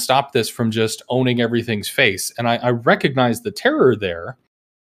is going to stop this from just owning everything's face? And I recognize the terror there,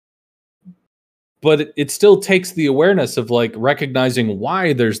 but it still takes the awareness of like recognizing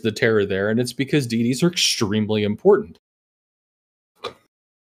why there's the terror there, and it's because DDs are extremely important.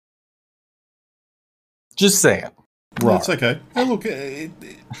 Just saying. Well, that's okay. And look,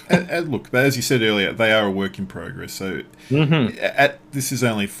 look. As you said earlier, they are a work in progress. So, this is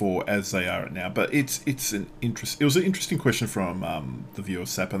only for as they are now. But it's an interest. It was an interesting question from the viewer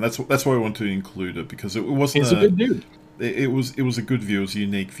Sap, and that's why I wanted to include it because it wasn't. He's a good dude. It was a good view. It was a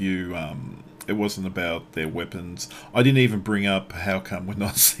unique view. It wasn't about their weapons. I didn't even bring up how come we're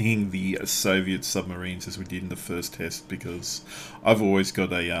not seeing the Soviet submarines as we did in the first test because I've always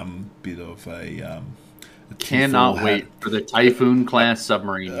got a bit of a cannot wait for the Typhoon class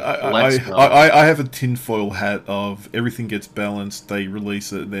submarine. Let's go. I have a tinfoil hat of everything gets balanced, they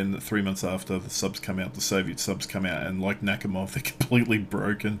release it, then 3 months after the subs come out, the Soviet subs come out, and like Nakhimov, they're completely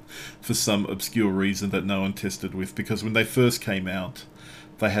broken for some obscure reason that no one tested with, because when they first came out,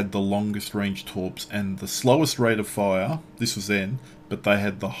 they had the longest range torps and the slowest rate of fire. This was then, but they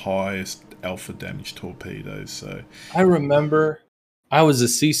had the highest alpha damage torpedoes. So I remember I was a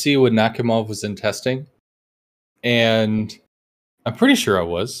CC when Nakhimov was in testing. And I'm pretty sure I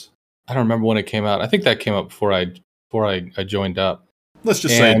was. I don't remember when it came out. I think that came out before I joined up. Let's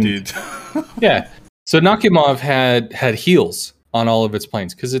just say it did. Yeah. So Nakhimov had heals on all of its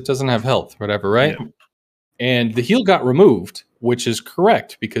planes because it doesn't have health, whatever, right? Yeah. And the heal got removed, which is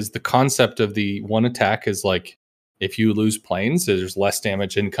correct because the concept of the one attack is like if you lose planes, there's less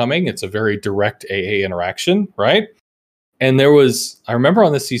damage incoming. It's a very direct AA interaction, right? And I remember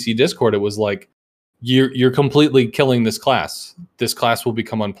on the CC Discord, it was like, you're completely killing this class. This class will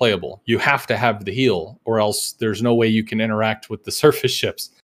become unplayable. You have to have the heal, or else there's no way you can interact with the surface ships.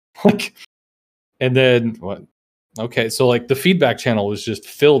 Like, and then what? Okay, so like the feedback channel was just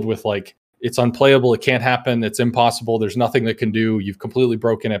filled with like, it's unplayable. It can't happen. It's impossible. There's nothing that can do. You've completely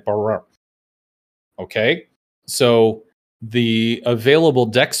broken it. Okay, so the available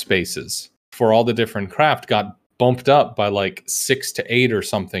deck spaces for all the different craft got bumped up by like 6 to 8 or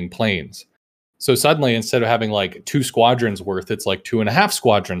something planes. So suddenly, instead of having like 2 squadrons worth, it's like 2.5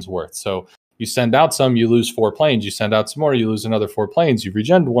 squadrons worth. So you send out some, you lose 4 planes. You send out some more, you lose another 4 planes. You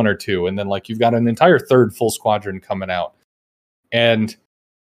regen 1 or 2, and then like you've got an entire third full squadron coming out. And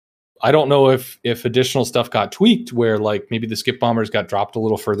I don't know if additional stuff got tweaked, where like maybe the skip bombers got dropped a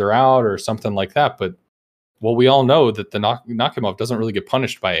little further out or something like that. But well, we all know that the Nakhimov doesn't really get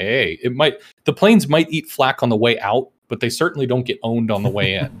punished by AA. The planes might eat flak on the way out, but they certainly don't get owned on the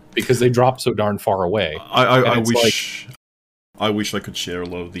way in because they drop so darn far away. I wish I could share a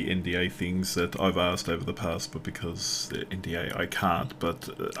lot of the NDA things that I've asked over the past, but because the NDA I can't. But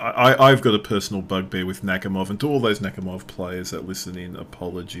I've got a personal bugbear with Nakhimov, and to all those Nakhimov players that listen in,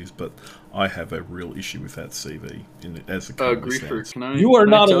 apologies, but I have a real issue with that CV as a Griefer, can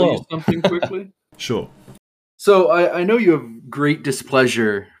I tell you something quickly? Sure. So I know you have great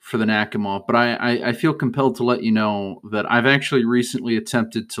displeasure for the Nakhimov, but I feel compelled to let you know that I've actually recently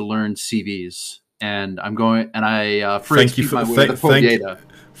attempted to learn CVs, and I'm going, and I thank you for my way to the Pobieta.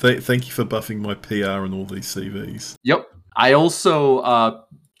 Thank you for buffing my PR and all these CVs. Yep. I also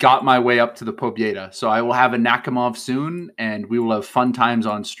got my way up to the Pobieta, so I will have a Nakhimov soon, and we will have fun times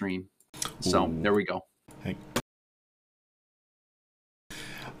on stream. So there we go.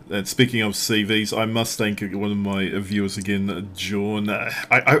 And speaking of CVs, I must thank one of my viewers again, John.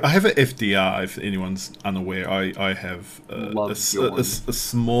 I have an FDR. If anyone's unaware, I have a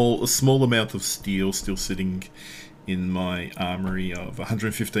small amount of steel still sitting in my armory of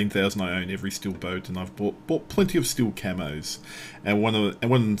 115,000. I own every steel boat, and I've bought plenty of steel camos. And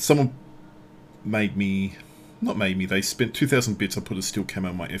when someone they spent 2,000 bits, I put a steel camo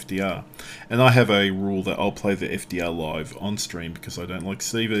on my FDR. And I have a rule that I'll play the FDR live on stream because I don't like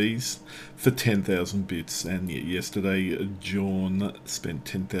CVs for 10,000 bits. And yesterday, John spent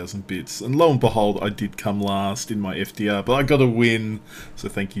 10,000 bits. And lo and behold, I did come last in my FDR, but I got a win. So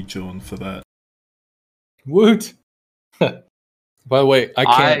thank you, John, for that. Woot! By the way,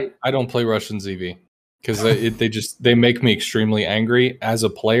 I don't play Russian ZV because they make me extremely angry as a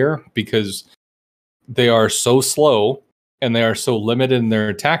player because they are so slow and they are so limited in their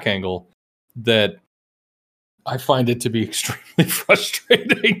attack angle that I find it to be extremely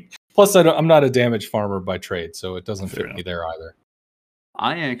frustrating. Plus, I'm not a damage farmer by trade, so it doesn't fit me there either.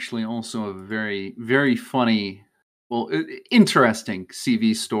 I actually also have a very, very funny, interesting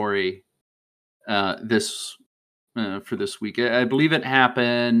CV story for this week. I believe it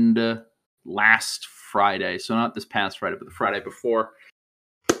happened last Friday, so not this past Friday, but the Friday before.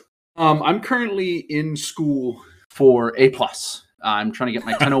 I'm currently in school for A+. I'm trying to get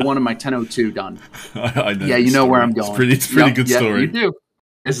my 1001 and my 1002 done. I know. Yeah, you know where I'm going. It's pretty good story. You do.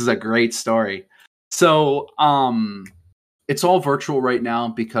 This is a great story. So, it's all virtual right now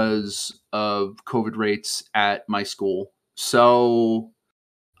because of COVID rates at my school. So,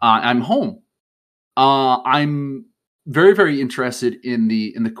 I'm home. I'm very, very interested in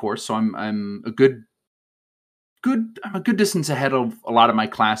the course. So I'm a good distance ahead of a lot of my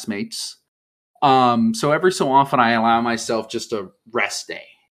classmates. So every so often I allow myself just a rest day,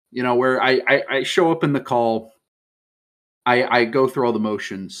 where I show up in the call, I go through all the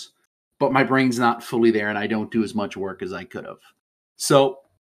motions, but my brain's not fully there and I don't do as much work as I could have. So,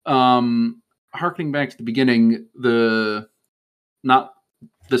 harkening back to the beginning, not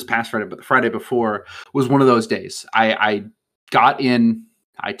this past Friday, but the Friday before was one of those days. I got in,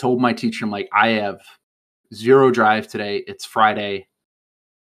 I told my teacher, I'm like, I have zero drive today. It's Friday.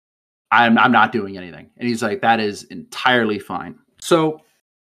 I'm not doing anything. And he's like, that is entirely fine. So a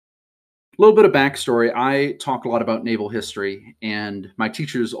little bit of backstory. I talk a lot about naval history, and my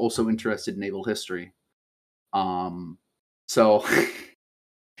teacher is also interested in naval history. So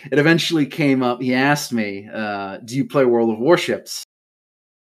it eventually came up. He asked me, do you play World of Warships?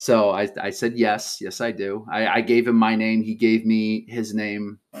 So I said, yes, I do. I gave him my name. He gave me his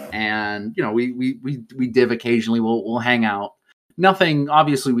name, and we div occasionally. We'll hang out. Nothing.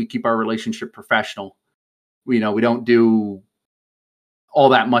 Obviously, we keep our relationship professional. We don't do all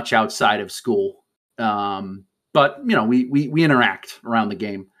that much outside of school, but we interact around the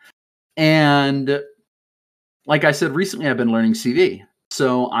game. And like I said, recently I've been learning CV.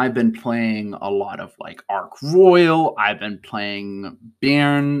 So I've been playing a lot of like Ark Royal. I've been playing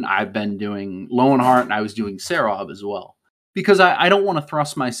Bairn. I've been doing Lowenheart, and I was doing Serov as well, because I don't want to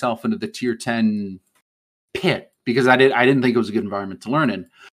thrust myself into the tier 10 pit, because I didn't think it was a good environment to learn in.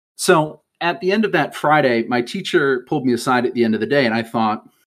 So at the end of that Friday, my teacher pulled me aside at the end of the day, and I thought,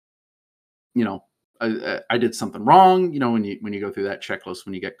 I did something wrong. When you go through that checklist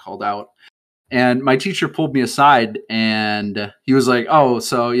when you get called out. And my teacher pulled me aside, and he was like, oh,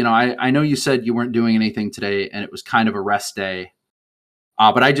 so, I know you said you weren't doing anything today and it was kind of a rest day.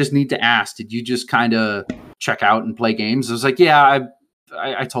 But I just need to ask, did you just kind of check out and play games? I was like, yeah,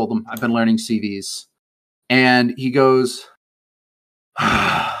 I told him I've been learning CVs. And he goes,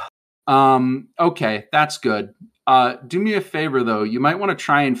 okay, that's good. Do me a favor, though. You might want to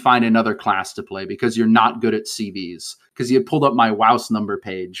try and find another class to play, because you're not good at CVs. Because he had pulled up my WoW's number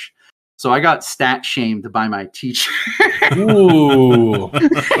page. So I got stat shamed by my teacher. Ooh.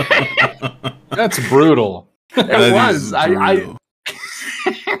 That's brutal. It was. I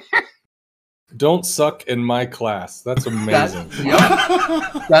don't suck in my class. That's amazing.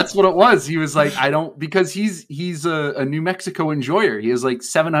 That's what it was. He was like, because he's a New Mexico enjoyer. He has like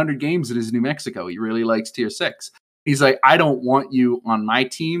 700 games in his New Mexico. He really likes tier 6. He's like, I don't want you on my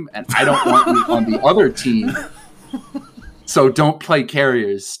team, and I don't want you on the other team. So don't play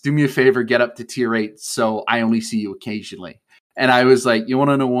carriers. Do me a favor, get up to tier 8 so I only see you occasionally. And I was like, you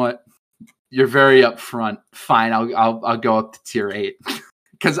want to know what? You're very upfront. Fine, I'll go up to tier 8.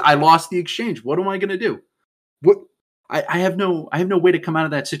 Because I lost the exchange. What am I going to do? What? I have no way to come out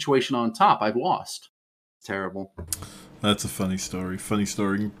of that situation on top. I've lost. It's terrible. That's a funny story.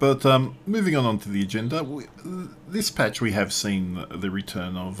 But moving on to the agenda, this patch we have seen the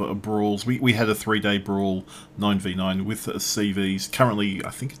return of Brawls. We had a 3-day Brawl 9v9 with CVs. Currently,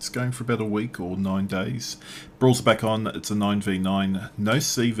 I think it's going for about a week or 9 days. Brawls back on. It's a 9v9. No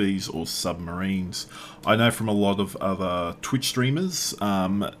CVs or submarines. I know from a lot of other Twitch streamers,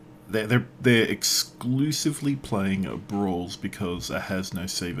 they're exclusively playing Brawls because it has no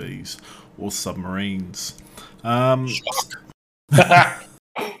CVs or submarines.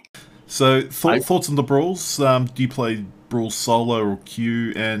 So thoughts on the Brawls? Do you play Brawls solo or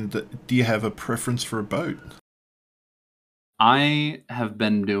queue, and do you have a preference for a boat? I have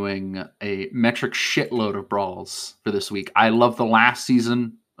been doing a metric shitload of Brawls for this week. I love the last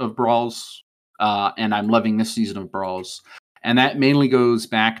season of Brawls, and I'm loving this season of Brawls. And that mainly goes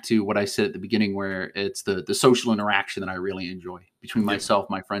back to what I said at the beginning, where it's the social interaction that I really enjoy between myself,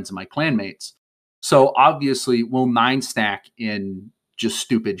 my friends, and my clanmates. So obviously we'll 9-stack in just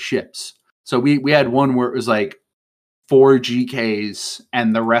stupid ships. So we had one where it was like 4 GKs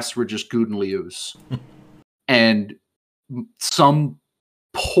and the rest were just Guden Lius. And some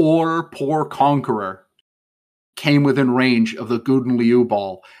poor conqueror came within range of the Guden Liu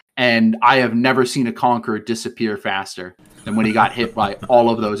ball. And I have never seen a conqueror disappear faster than when he got hit by all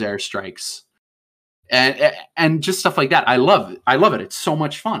of those airstrikes. And just stuff like that. I love it. It's so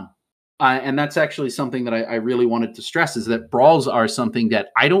much fun. And that's actually something that I really wanted to stress, is that Brawls are something that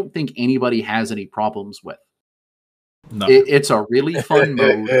I don't think anybody has any problems with. No. It's a really fun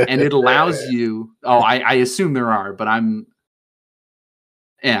mode, and it allows you... I assume there are, but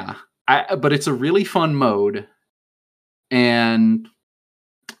but it's a really fun mode, and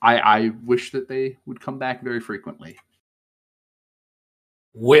I wish that they would come back very frequently.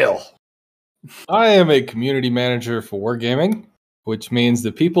 Will. I am a community manager for Wargaming, which means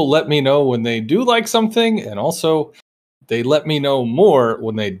that people let me know when they do like something, and also they let me know more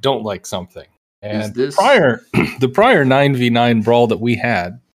when they don't like something. And the prior 9v9 brawl that we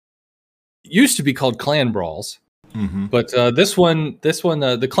had used to be called Clan Brawls, but this one,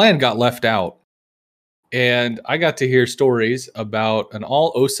 the clan got left out, and I got to hear stories about an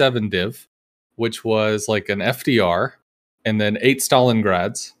all 07 div, which was like an FDR, and then 8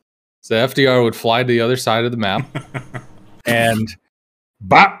 Stalingrads. So the FDR would fly to the other side of the map, and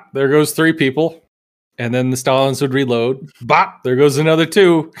bop, there goes 3 people. And then the Stalins would reload. Bop, there goes another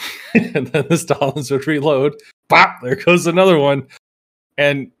 2. And then the Stalins would reload. Bop, there goes another one.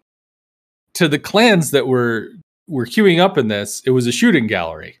 And to the clans that were queuing up in this, it was a shooting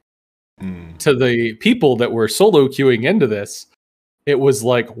gallery. To the people that were solo queuing into this, it was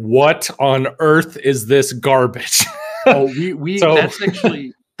like, what on earth is this garbage?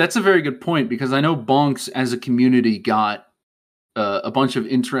 That's a very good point, because I know Bonks as a community got a bunch of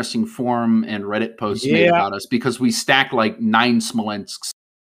interesting forum and Reddit posts made about us because we stacked like 9 Smolensks.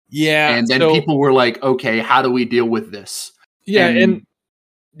 Yeah. And then people were like, okay, how do we deal with this? Yeah. And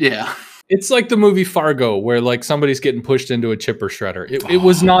yeah. It's like the movie Fargo, where like somebody's getting pushed into a chipper shredder. It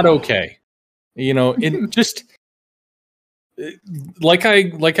was not okay. You know, it just like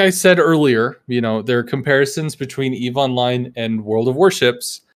I said earlier, you know, there are comparisons between EVE Online and World of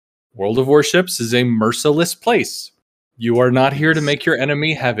Warships. World of Warships is a merciless place. You are not here to make your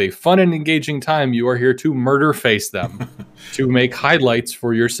enemy have a fun and engaging time. You are here to murder face them, to make highlights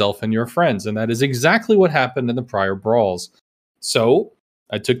for yourself and your friends. And that is exactly what happened in the prior brawls. So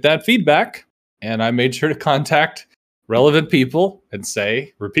I took that feedback and I made sure to contact relevant people and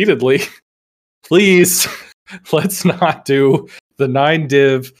say repeatedly, please, let's not do the 9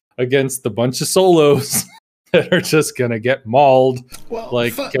 div against the bunch of solos that are just going to get mauled. Well,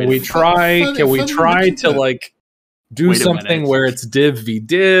 like, can we try to like do something where it's div v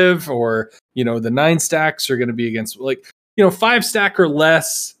div, or, you know, the 9 stacks are going to be against, like, you know, 5 stack or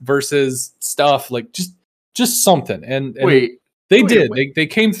less versus stuff, like just something. And they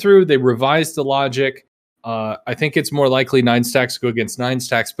came through, they revised the logic. I think it's more likely 9 stacks go against 9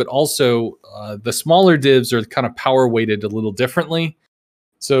 stacks, but also the smaller divs are kind of power weighted a little differently.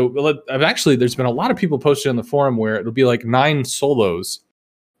 So there's been a lot of people posted on the forum where it'll be like 9 solos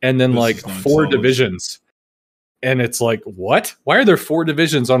and then like 4 divisions. And it's like, what? Why are there 4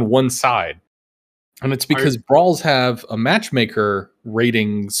 divisions on one side? And it's because Brawls have a matchmaker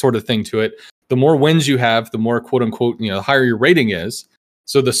rating sort of thing to it. The more wins you have, the more quote unquote, you know, the higher your rating is.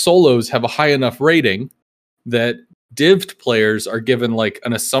 So the solos have a high enough rating that dived players are given like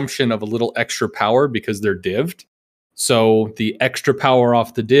an assumption of a little extra power because they're dived. So the extra power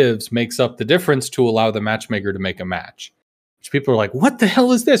off the divs makes up the difference to allow the matchmaker to make a match. Which people are like, what the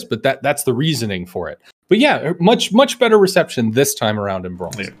hell is this? But that's the reasoning for it. But yeah, much better reception this time around in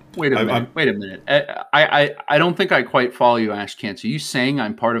Brawls. Yeah. Wait a minute. I don't think I quite follow you, Ash Cancer. Are you saying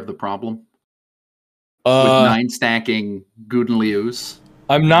I'm part of the problem? With 9 stacking Goodenlius?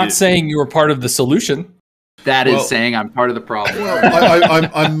 I'm not saying you were part of the solution. That is saying I'm part of the problem.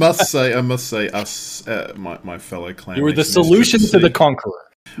 Well, I must say, us, my fellow clan. You were the solution to the conqueror.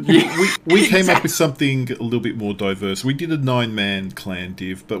 We came up with something a little bit more diverse. We did a 9-man clan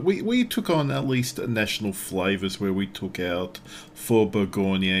div, but we took on at least national flavours where we took out 4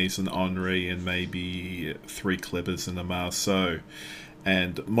 Bourgogners and Henri and maybe 3 Klebers and a Marceau.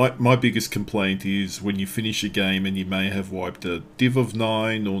 And my biggest complaint is when you finish a game and you may have wiped a div of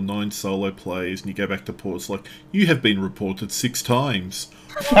 9 or 9 solo players and you go back to port, it's like, you have been reported 6 times.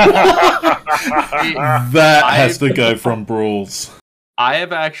 That has to go from Brawls. I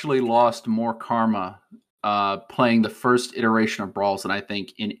have actually lost more karma playing the first iteration of Brawls than I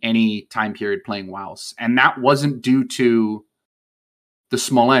think in any time period playing WoWs. And that wasn't due to the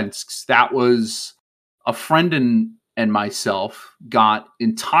Smolensks. That was a friend and myself got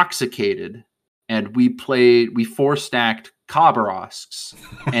intoxicated, and we 4-stacked Khabarosks.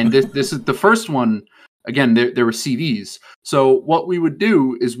 And this is the first one. Again, there were CVs. So what we would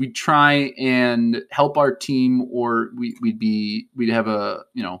do is we'd try and help our team, or we'd have a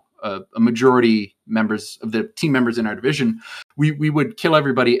majority members of the team members in our division. We would kill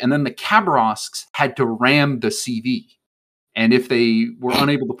everybody, and then the Khabarosks had to ram the CV. And if they were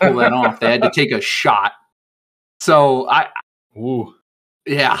unable to pull that off, they had to take a shot. So I don't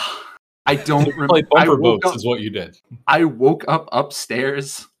remember. Bumper boats is what you did. I woke up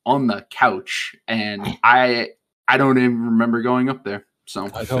upstairs on the couch, and I don't even remember going up there. So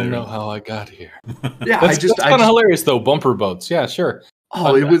I don't know how I got here. Yeah, that's kind of hilarious though. Bumper boats, yeah, sure.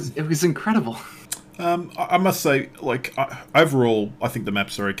 Oh, it was incredible. I must say, like, overall, I think the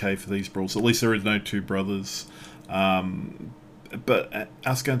maps are okay for these brawls. At least there is no two brothers. But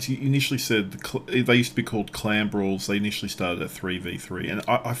Ascant, you initially said they used to be called clan brawls. They initially started at 3v3, and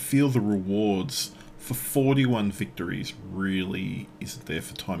I feel the rewards for 41 victories really isn't there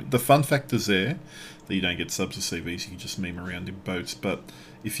for timing. The fun factor's there, that you don't get subs or CVs, you can just meme around in boats, but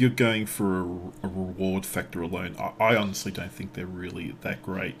if you're going for a reward factor alone, I honestly don't think they're really that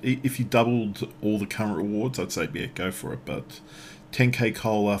great. If you doubled all the current rewards, I'd say, yeah, go for it, but 10k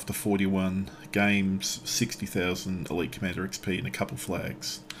coal after 41 games, 60,000 Elite Commander XP and a couple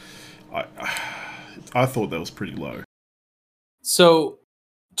flags. I thought that was pretty low. So,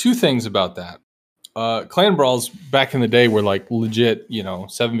 two things about that. Clan Brawls back in the day were like legit,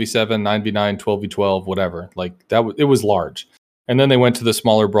 7v7, 9v9, 12v12, whatever. Like that, it was large. And then they went to the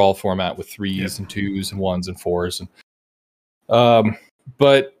smaller brawl format with 3s and 2s and 1s and 4s. And,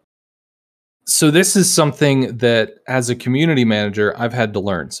 but so this is something that as a community manager, I've had to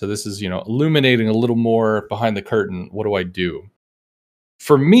learn. So this is, illuminating a little more behind the curtain. What do I do?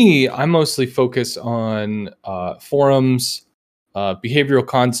 For me, I mostly focus on forums, behavioral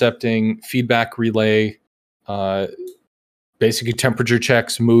concepting, feedback relay, basically temperature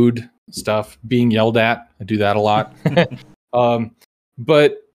checks, mood stuff, being yelled at. I do that a lot.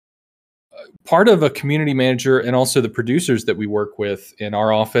 But part of a community manager and also the producers that we work with in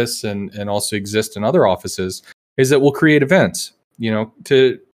our office and also exist in other offices is that we'll create events,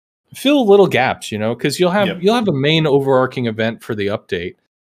 to fill little gaps, because you'll have a main overarching event for the update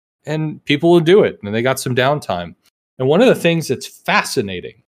and people will do it and they got some downtime. And one of the things that's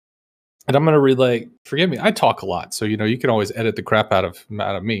fascinating, and I'm going to relay, forgive me, I talk a lot, so you can always edit the crap out of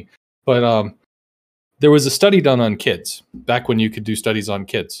me. But there was a study done on kids back when you could do studies on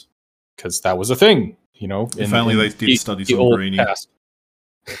kids, because that was a thing, If only they did studies on Greenie.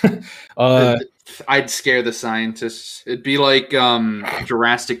 I'd scare the scientists. It'd be like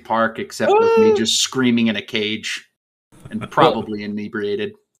Jurassic Park, except with me just screaming in a cage and probably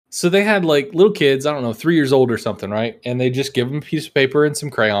inebriated. So they had like little kids, I don't know, 3 years old or something, right? And they just give them a piece of paper and some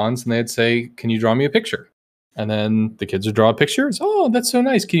crayons, and they'd say, "Can you draw me a picture?" And then the kids would draw pictures. "Oh, that's so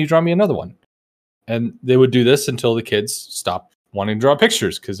nice. Can you draw me another one?" And they would do this until the kids stopped wanting to draw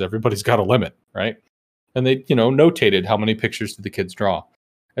pictures, because everybody's got a limit, right? And they, notated how many pictures did the kids draw.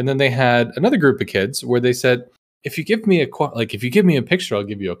 And then they had another group of kids where they said, if you give me a picture, I'll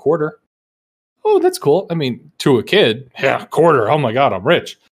give you a quarter. Oh, that's cool. I mean, to a kid, yeah, a quarter. Oh my God, I'm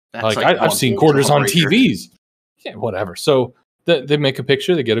rich. That's I've seen quarters on TVs. Yeah, whatever. So they make a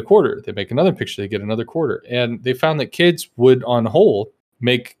picture, they get a quarter. They make another picture, they get another quarter. And they found that kids would, on whole,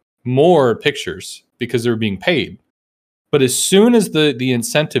 make more pictures because they were being paid. But as soon as the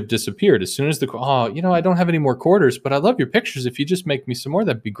incentive disappeared, as soon as I don't have any more quarters, but I love your pictures. If you just make me some more,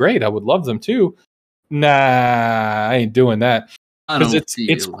 that'd be great. I would love them too. Nah, I ain't doing that. Because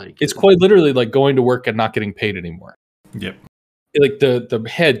it's quite literally like going to work and not getting paid anymore. Yep. Like the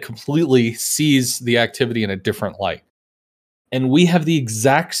head completely sees the activity in a different light. And we have the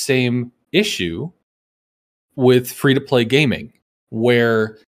exact same issue with free-to-play gaming,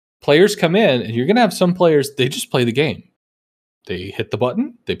 where players come in and you're going to have some players, they just play the game. They hit the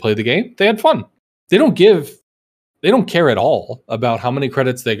button, they play the game, they had fun. They don't care at all about how many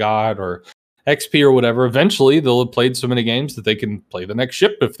credits they got or XP or whatever. Eventually, they'll have played so many games that they can play the next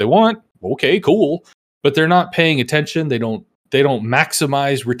ship if they want. Okay, cool. But they're not paying attention. They don't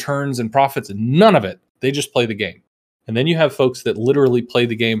maximize returns and profits, and none of it. They just play the game. And then you have folks that literally play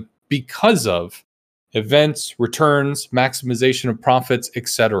the game because of events, returns, maximization of profits,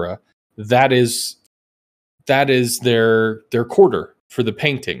 etc. That is their quarter for the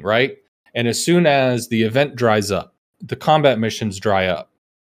painting, right? And as soon as the event dries up, the combat missions dry up.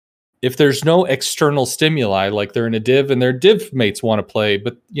 If there's no external stimuli, like they're in a div and their div mates want to play,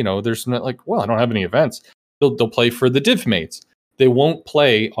 but there's not like, well, I don't have any events. They'll play for the div mates. They won't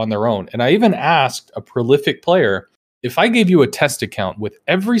play on their own. And I even asked a prolific player, if I gave you a test account with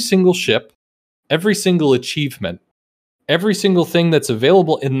every single ship, every single achievement, every single thing that's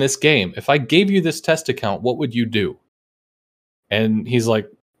available in this game, if I gave you this test account, what would you do? And he's like,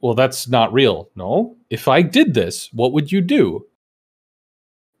 well, that's not real. No, if I did this, what would you do?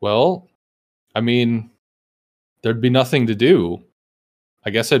 Well, I mean, there'd be nothing to do. I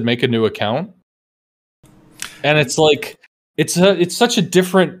guess I'd make a new account. And it's like, it's such a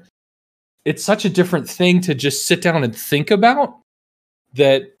different thing to just sit down and think about,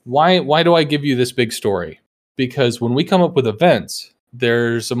 that why do I give you this big story? Because when we come up with events,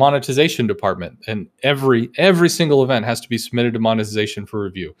 there's a monetization department, and every single event has to be submitted to monetization for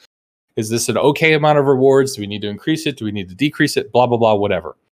review. Is this an okay amount of rewards? Do we need to increase it? Do we need to decrease it? Blah, blah, blah,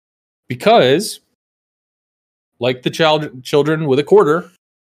 whatever. Because like the children with a quarter,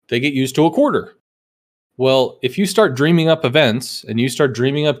 they get used to a quarter. Well, if you start dreaming up events and you start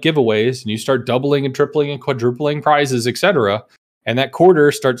dreaming up giveaways and you start doubling and tripling and quadrupling prizes, etc., and that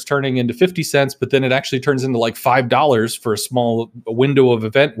quarter starts turning into 50 cents, but then it actually turns into like $5 for a small window of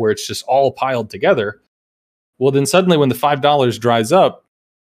event where it's just all piled together. Well, then suddenly when the $5 dries up,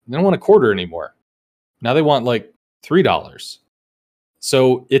 they don't want a quarter anymore. Now they want like $3.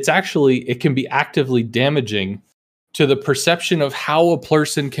 So it can be actively damaging to the perception of how a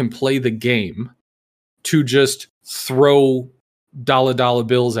person can play the game to just throw dollar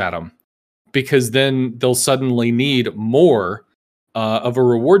bills at them, because then they'll suddenly need more of a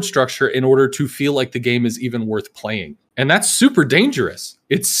reward structure in order to feel like the game is even worth playing. And that's super dangerous.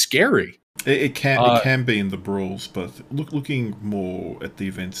 It's scary. It can be in the Brawls, but looking more at the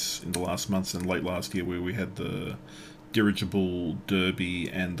events in the last months and late last year where we had the dirigible derby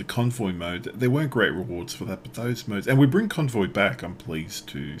and the convoy mode, there weren't great rewards for that, but those modes, and we bring convoy back. I'm pleased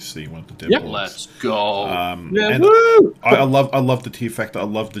to see one of the devils. Yep, let's go. And I love the tier factor. I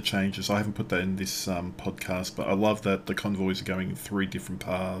love the changes. I haven't put that in this podcast, but I love that the convoys are going in 3 different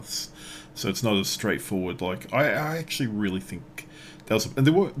paths, so it's not as straightforward. Like I actually really think that was, and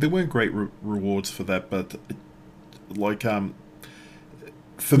there weren't great rewards for that, but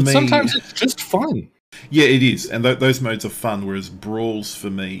for me, sometimes it's just fun. Yeah, it is, and those modes are fun, whereas Brawls, for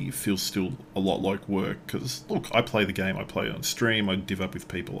me, feels still a lot like work, because, look, I play the game, I play it on stream, I div up with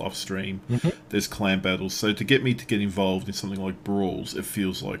people off stream, there's clan battles, so to get involved in something like Brawls, it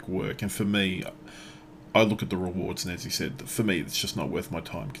feels like work, and for me, I look at the rewards, and as you said, for me, it's just not worth my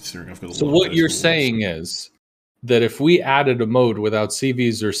time, considering I've got a lot of those rewards. So what you're saying is that if we added a mode without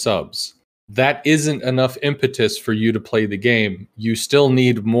CVs or subs, that isn't enough impetus for you to play the game. You still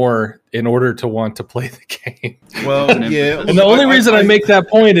need more in order to want to play the game. Well, yeah. And the only reason I make that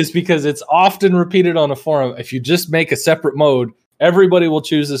point is because it's often repeated on a forum. If you just make a separate mode, everybody will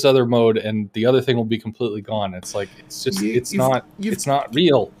choose this other mode and the other thing will be completely gone. It's like, it's not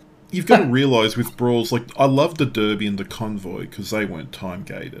real. You've got to realize with Brawls, like, I love the derby and the convoy because they weren't time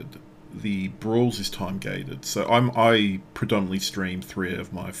gated. The Brawls is time gated, so I predominantly stream 3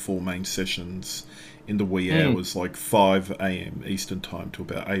 of my 4 main sessions in the wee hours, like 5 a.m. Eastern time to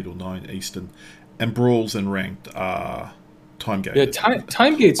about 8 or 9 Eastern, and Brawls and ranked are time gated. Yeah,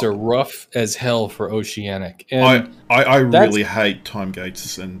 time gates are rough as hell for Oceanic. And I really hate time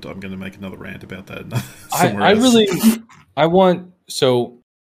gates, and I'm going to make another rant about that somewhere else.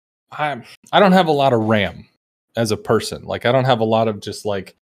 I don't have a lot of RAM as a person. Like, I don't have a lot of just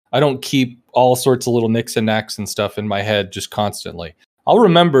like, I don't keep all sorts of little nicks and knacks and stuff in my head just constantly. I'll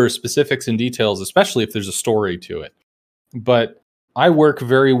remember specifics and details, especially if there's a story to it. But I work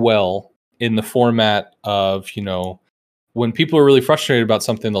very well in the format of, when people are really frustrated about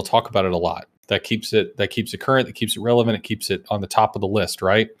something, they'll talk about it a lot. That keeps it current, that keeps it relevant, it keeps it on the top of the list,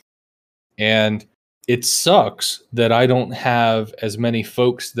 right? And it sucks that I don't have as many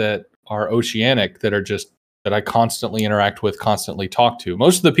folks that are Oceanic that I constantly interact with, constantly talk to.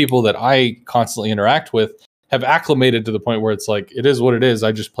 Most of the people that I constantly interact with have acclimated to the point where it's like, it is what it is,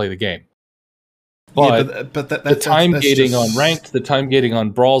 I just play the game. But, the time gating on ranked, the time gating on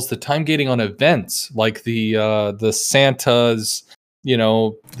Brawls, the time gating on events, like the Santa's,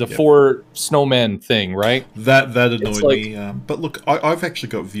 the 4 snowmen thing, right? That annoyed me. But look, I've actually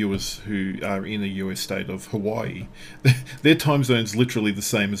got viewers who are in a US state of Hawaii. Their time zone's literally the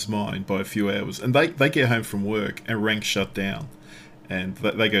same as mine by a few hours, and they get home from work and rank shut down, and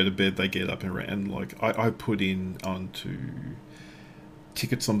they go to bed, they get up and like I put in onto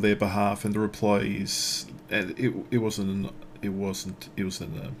tickets on their behalf, and the reply is, and it wasn't a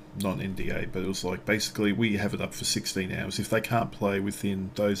non-NDA, but it was like, basically, we have it up for 16 hours. If they can't play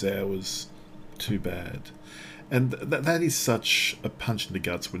within those hours, too bad. And that is such a punch in the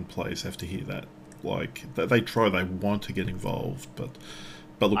guts when players have to hear that. Like, they want to get involved, but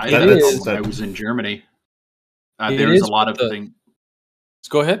look, I was in Germany. There's a lot of things.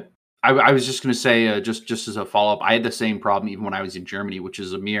 Go ahead. I was just going to say, just as a follow-up, I had the same problem even when I was in Germany, which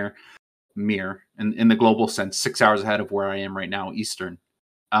is a mere in the global sense, 6 hours ahead of where I am right now, Eastern.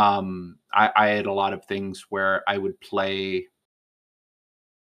 I had a lot of things where I would play,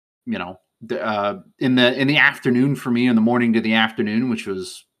 in the afternoon for me, in the morning to the afternoon, which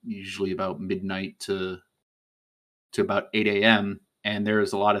was usually about midnight to about 8 a.m. And there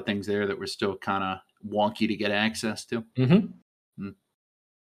was a lot of things there that were still kind of wonky to get access to.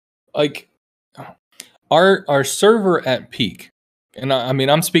 Like our server at peak, and I mean,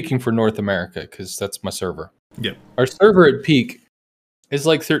 I'm speaking for North America because that's my server. Yep. Our server at peak is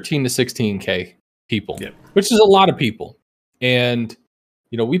like 13 to 16K people, which is a lot of people. And,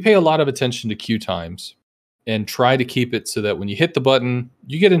 we pay a lot of attention to queue times. and try to keep it so that when you hit the button,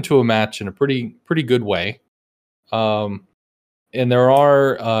 you get into a match in a pretty good way. And there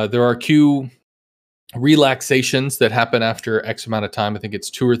are queue relaxations that happen after X amount of time. I think it's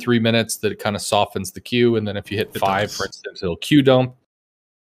 2 or 3 minutes that it kind of softens the queue, and then if you hit 5, for instance, it'll queue dump.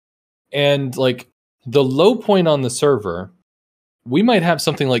 And like the low point on the server, we might have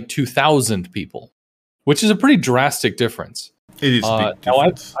something like 2,000 people, which is a pretty drastic difference. It is a big now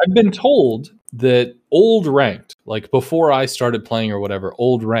difference. I've been told that old ranked, like before I started playing or whatever,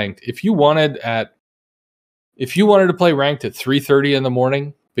 old ranked, if you wanted to play ranked at 3:30 in the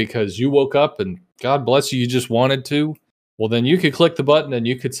morning because you woke up and God bless you, you just wanted to, well, then you could click the button and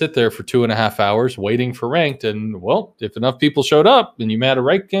you could sit there for 2.5 hours waiting for ranked. And well, if enough people showed up and you met a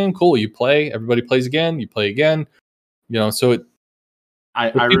ranked game, cool, you play, everybody plays again, you play again. So if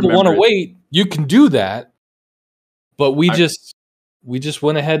people want to wait, you can do that. But we just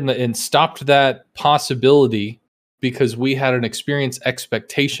went ahead and stopped that possibility because we had an experience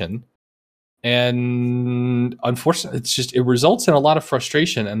expectation. And unfortunately, it results in a lot of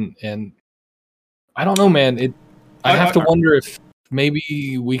frustration. And I don't know, man. I have to wonder if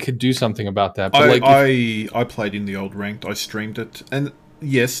maybe we could do something about that. But I played in the old ranked. I streamed it, and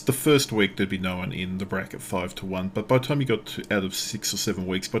yes, the first week there'd be no one in the bracket 5-1. But by the time you got out of 6 or 7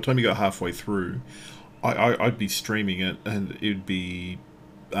 weeks, by the time you got halfway through, I'd be streaming it, and it'd be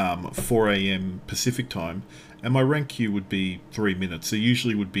 4 a.m. Pacific time, and my rank queue would be 3 minutes. There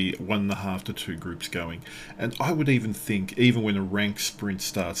usually would be 1.5 to 2 groups going. And I would even think, even when a rank sprint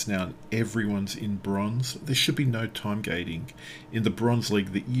starts now and everyone's in bronze, there should be no time gating in the bronze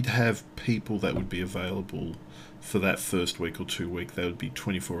league, that you'd have people that would be available for that first week or 2 week. There would be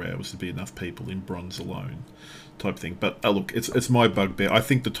 24 hours to be enough people in bronze alone type thing. But look, it's my bugbear. I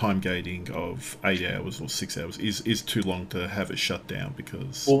think the time gating of 8 hours or 6 hours is too long to have it shut down,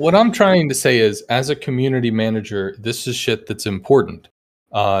 because... Well, what I'm trying to say is, as a community manager, this is shit that's important.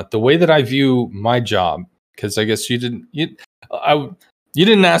 The way that I view my job, because I guess you didn't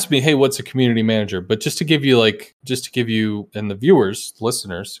ask me, hey, what's a community manager? But just to give you and the viewers,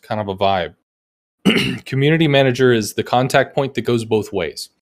 listeners, kind of a vibe. Community manager is the contact point that goes both ways,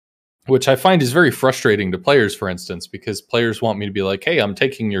 which I find is very frustrating to players, for instance, because players want me to be like, hey, I'm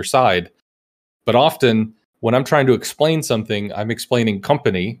taking your side. But often when I'm trying to explain something, I'm explaining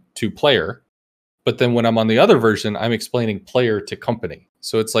company to player. But then when I'm on the other version, I'm explaining player to company.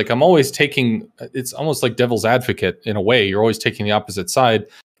 So it's like it's almost like devil's advocate in a way. You're always taking the opposite side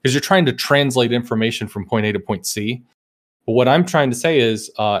because you're trying to translate information from point A to point C. But what I'm trying to say is,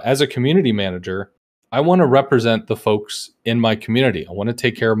 as a community manager, I want to represent the folks in my community. I want to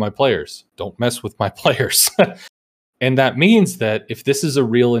take care of my players. Don't mess with my players. And that means that if this is a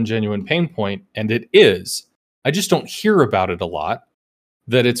real and genuine pain point, and it is, I just don't hear about it a lot,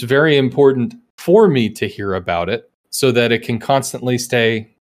 that it's very important for me to hear about it so that it can constantly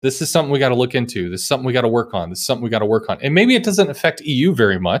stay, this is something we got to look into. This is something we got to work on. This is something we got to work on. And maybe it doesn't affect EU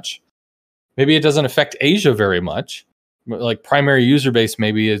very much. Maybe it doesn't affect Asia very much. Like primary user base,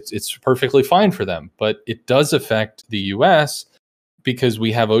 maybe it's perfectly fine for them, but it does affect the US because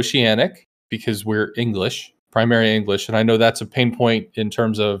we have Oceanic, because we're English, primary English. And I know that's a pain point in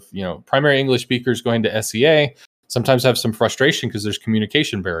terms of, primary English speakers going to SEA sometimes have some frustration because there's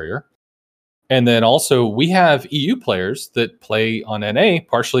communication barrier. And then also we have EU players that play on NA,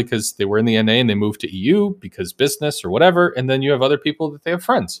 partially because they were in the NA and they moved to EU because business or whatever. And then you have other people that they have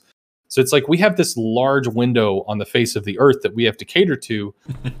friends. So it's like we have this large window on the face of the earth that we have to cater to.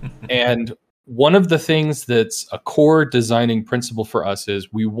 And one of the things that's a core designing principle for us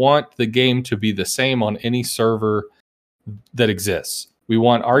is we want the game to be the same on any server that exists. We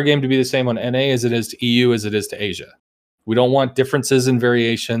want our game to be the same on NA as it is to EU, as it is to Asia. We don't want differences and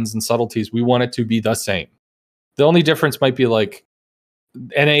variations and subtleties. We want it to be the same. The only difference might be like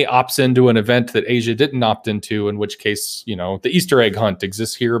NA opts into an event that Asia didn't opt into, in which case, the Easter egg hunt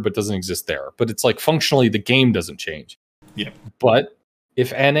exists here but doesn't exist there. But it's like functionally the game doesn't change. Yeah. But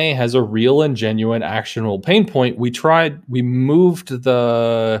if NA has a real and genuine actionable pain point, we moved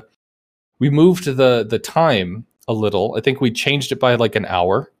the time a little. I think we changed it by like an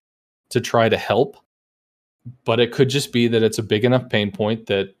hour to try to help. But it could just be that it's a big enough pain point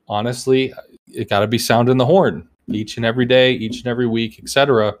that honestly, it got to be sounding the horn each and every day, each and every week,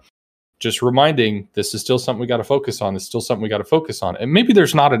 etc. Just reminding, this is still something we got to focus on. This is still something we got to focus on. And maybe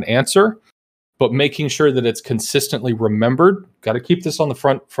there's not an answer, but making sure that it's consistently remembered. Got to keep this on the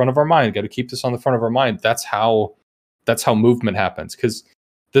front of our mind. Got to keep this on the front of our mind. That's how movement happens. Because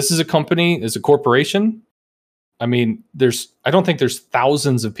this is a company, is a corporation. I mean, I don't think there's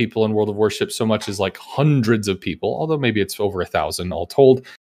thousands of people in World of Warship so much as like hundreds of people, although maybe it's over 1,000 all told.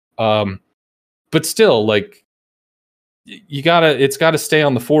 but still, like, it's gotta stay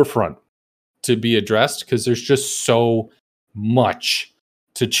on the forefront to be addressed, because there's just so much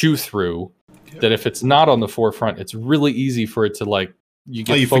to chew through that if it's not on the forefront, it's really easy for it to, like, you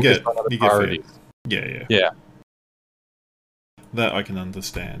focused on other priorities. Yeah. That I can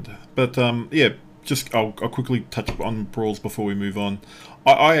understand. But just I'll quickly touch on Brawls before we move on.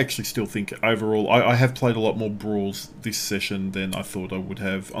 I actually still think overall I have played a lot more Brawls this session than I thought I would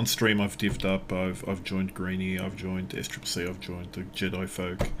have. On stream I've divvied up, I've joined Greenie, I've joined SCC, I've joined the Jedi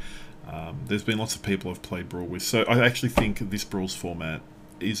folk. There's been lots of people I've played Brawl with, so I actually think this Brawls format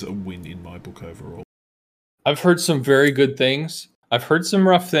is a win in my book overall. I've heard some very good things. I've heard some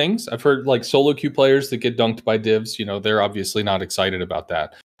rough things. I've heard like solo queue players that get dunked by divs. You know, they're obviously not excited about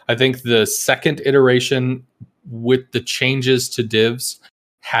that. I think the second iteration with the changes to divs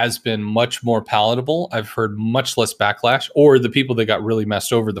has been much more palatable. I've heard much less backlash, or the people that got really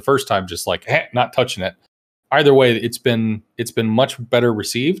messed over the first time just like, hey, not touching it. Either way, it's been much better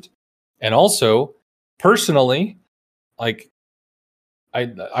received. And also, personally, like,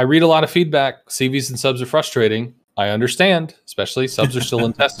 I read a lot of feedback. CVs and subs are frustrating. I understand, especially subs are still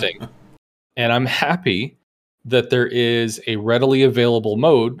in testing. And I'm happy that there is a readily available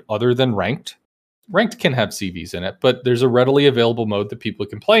mode other than ranked. Ranked can have CVs in it, but there's a readily available mode that people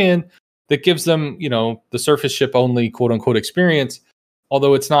can play in that gives them, you know, the surface ship only quote unquote experience.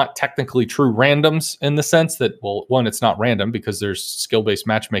 Although it's not technically true randoms in the sense that, well, one, it's not random because there's skill-based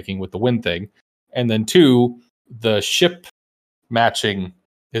matchmaking with the win thing. And then two, the ship matching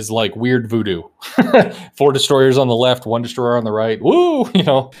is like weird voodoo. 4 destroyers on the left, 1 destroyer on the right. Woo, you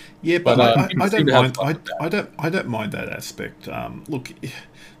know. Yeah, but I don't mind that aspect. Look,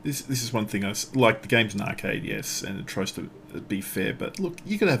 this is one thing. Like, the game's an arcade, yes, and it tries to be fair. But look,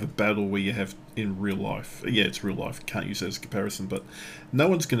 you could have a battle where you have in real life. Yeah, it's real life. Can't use that as a comparison. But no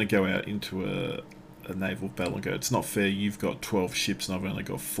one's going to go out into a naval battle and go, it's not fair, you've got 12 ships and I've only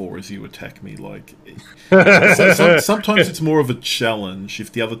got 4 as you attack me. Like, sometimes it's more of a challenge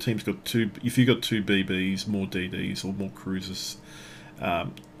if the other team's got if you've got 2 BBs, more DDs or more cruisers.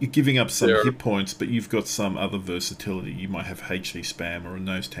 You're giving up some hit points, but you've got some other versatility. You might have HE spam or a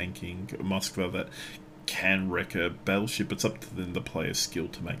nose tanking, a Moskva that can wreck a battleship. It's up to the player's skill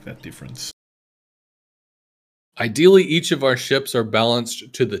to make that difference. Ideally, each of our ships are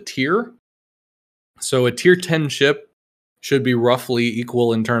balanced to the tier. So a tier 10 ship should be roughly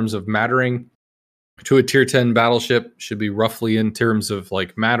equal in terms of mattering to a tier 10 battleship, should be roughly in terms of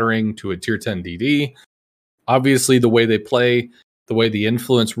like mattering to a tier 10 DD. Obviously, the way they play, the way the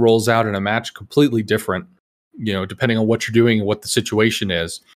influence rolls out in a match, completely different, you know, depending on what you're doing and what the situation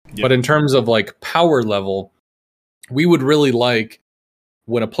is. Yep. But in terms of like power level, we would really like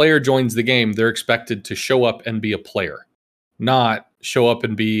when a player joins the game, they're expected to show up and be a player, not show up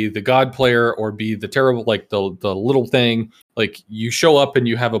and be the god player or be the terrible, like the little thing. Like, you show up and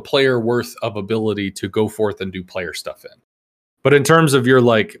you have a player worth of ability to go forth and do player stuff in. But in terms of your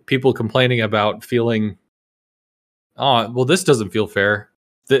like people complaining about feeling, oh, well, this doesn't feel fair.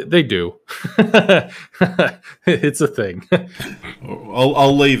 They do. It's a thing.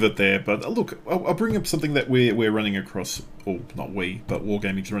 I'll leave it there. But look, I'll bring up something that we're running across, or not we, but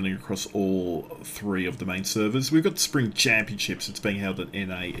Wargaming's running across all 3 of the main servers. We've got the Spring Championships. It's being held at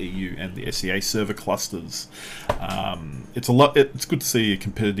NA, EU, and the SEA server clusters. It's a lot. It's good to see a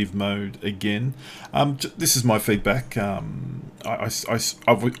competitive mode again. This is my feedback. I've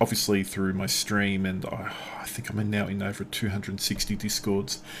obviously through my stream, and I think I'm now in over 260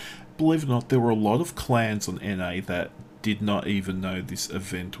 Discords. Believe it or not, there were a lot of clans on NA that did not even know this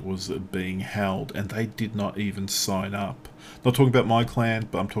event was being held, and they did not even sign up. Not talking about my clan,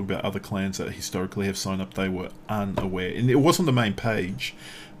 but I'm talking about other clans that historically have signed up. They were unaware, and it wasn't the main page,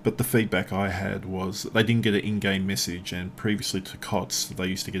 but the feedback I had was they didn't get an in-game message, and previously to COTS, they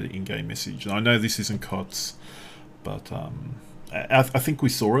used to get an in-game message. And I know this isn't COTS, but I think we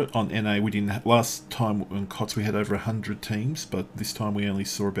saw it on NA. We didn't last time on COTS. We had over 100 teams, but this time we only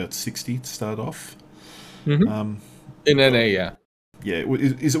saw about 60 to start off. Mm-hmm. In NA, yeah. Yeah,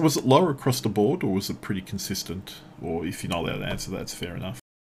 was it lower across the board, or was it pretty consistent? Or if you're not allowed to answer, that's fair enough.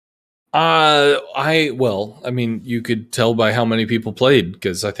 I mean, you could tell by how many people played,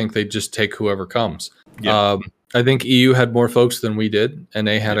 because I think they just take whoever comes. Yeah. I think EU had more folks than we did, and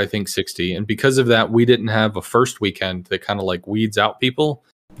they had, I think, 60. And because of that, we didn't have a first weekend that kind of like weeds out people.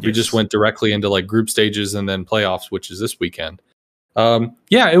 Yes. We just went directly into like group stages and then playoffs, which is this weekend.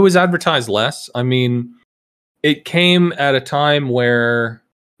 Yeah, it was advertised less. I mean, it came at a time where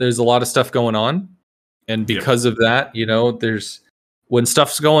there's a lot of stuff going on. And because of that, you know, when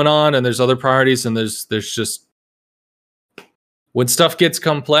stuff's going on and there's other priorities and there's just when stuff gets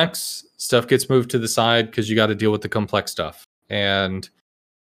complex, stuff gets moved to the side because you got to deal with the complex stuff. And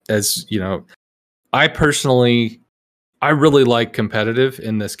as you know, I really like competitive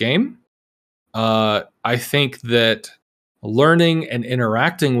in this game. I think that learning and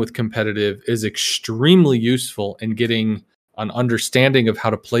interacting with competitive is extremely useful in getting an understanding of how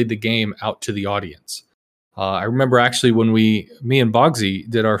to play the game out to the audience. I remember actually when me and Bogsy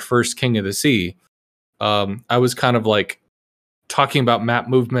did our first King of the Sea, I was kind of like talking about map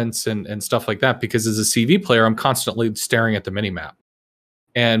movements and stuff like that, because as a CV player, I'm constantly staring at the mini map.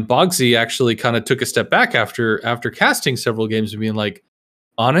 And Bogsy actually kind of took a step back after casting several games and being like,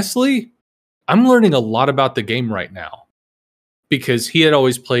 honestly, I'm learning a lot about the game right now, because he had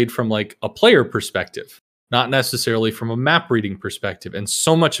always played from like a player perspective, not necessarily from a map reading perspective. And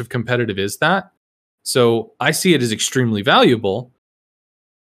so much of competitive is that. So I see it as extremely valuable,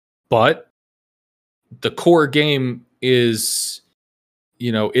 but the core game is,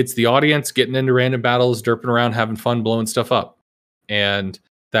 it's the audience getting into random battles, derping around, having fun, blowing stuff up. And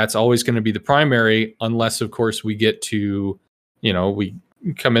that's always going to be the primary, unless, of course, we get to, we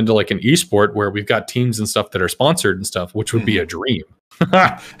come into like an esport where we've got teams and stuff that are sponsored and stuff, which would be a dream.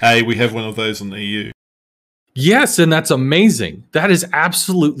 Hey, we have one of those on the EU. Yes, and that's amazing. That is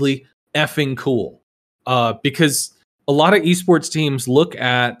absolutely effing cool. Because a lot of esports teams look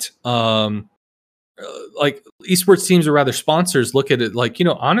at, like esports teams or rather sponsors look at it like,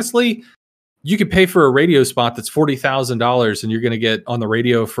 honestly, you could pay for a radio spot that's $40,000 and you're going to get on the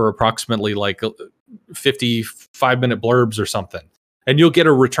radio for approximately like 55-minute blurbs or something. And you'll get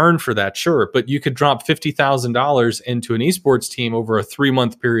a return for that, sure. But you could drop $50,000 into an esports team over a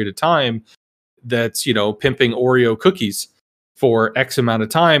 3-month period of time that's, pimping Oreo cookies for X amount of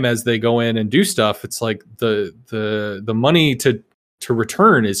time as they go in and do stuff. It's like the money to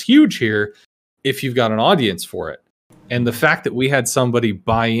return is huge here if you've got an audience for it. And the fact that we had somebody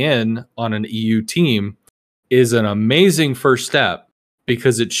buy in on an EU team is an amazing first step,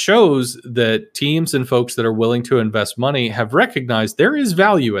 because it shows that teams and folks that are willing to invest money have recognized there is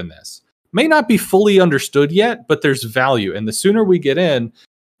value in this. May not be fully understood yet, but there's value. And the sooner we get in,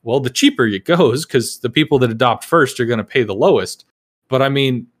 well, the cheaper it goes, because the people that adopt first are going to pay the lowest. But I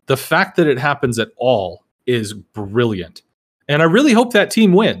mean, the fact that it happens at all is brilliant. And I really hope that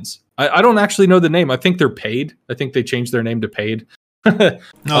team wins. I don't actually know the name. I think they're Paid. I think they changed their name to Paid. No, I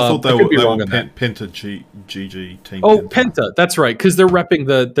thought they were Penta GG team. Oh, Penta. That's right, because they're repping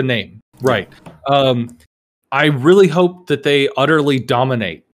the name. Right. I really hope that they utterly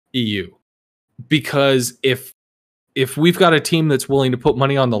dominate EU, because if we've got a team that's willing to put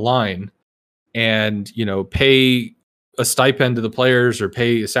money on the line and, pay a stipend to the players or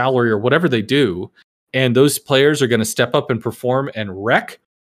pay a salary or whatever they do, and those players are going to step up and perform and wreck,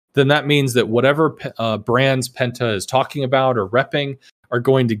 then that means that whatever brands Penta is talking about or repping are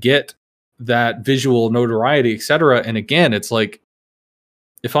going to get that visual notoriety, etc. And again, it's like,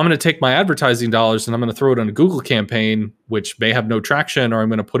 if I'm going to take my advertising dollars and I'm going to throw it on a Google campaign, which may have no traction, or I'm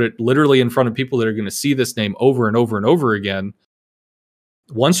going to put it literally in front of people that are going to see this name over and over and over again,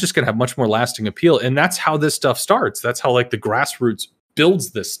 one's just going to have much more lasting appeal. And that's how this stuff starts. That's how like the grassroots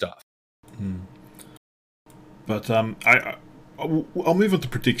builds this stuff. But I'll move on to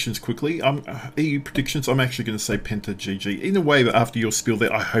predictions quickly. EU predictions, I'm actually going to say Penta GG. In a way, that after your spiel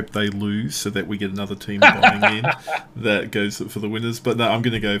there, I hope they lose so that we get another team buying in that goes for the winners. But no, I'm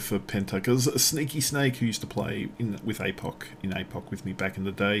going to go for Penta, because Sneaky Snake, who used to play with APOC with me back in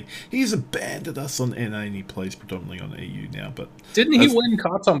the day, he's abandoned us on NA and he plays predominantly on EU now. But didn't he win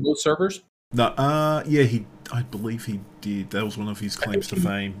COTS on both servers? No, yeah, I believe he did. That was one of his claims to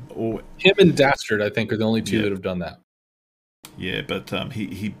fame. Or him and Dastard, I think, are the only two that have done that. Yeah, but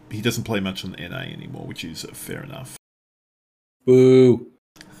he doesn't play much on NA anymore, which is fair enough. Boo.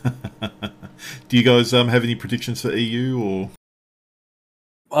 Do you guys have any predictions for EU or?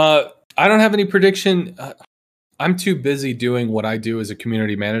 I don't have any prediction. I'm too busy doing what I do as a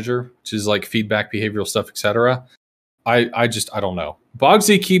community manager, which is like feedback, behavioral stuff, etc. I don't know.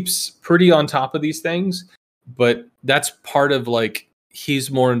 Bogsy keeps pretty on top of these things, but that's part of like,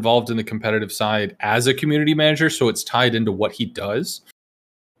 he's more involved in the competitive side as a community manager, so it's tied into what he does.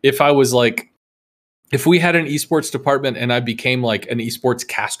 If we had an esports department and I became like an esports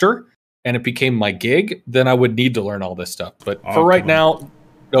caster and it became my gig, then I would need to learn all this stuff. But for right now,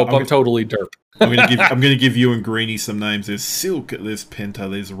 nope, I'm totally derp. I'm gonna give you and Greenie some names. There's Silk, there's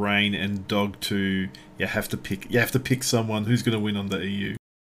Penta, there's Rain, and Dog 2. You have to pick someone who's gonna win on the EU.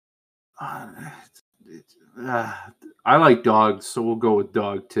 I like dogs, so we'll go with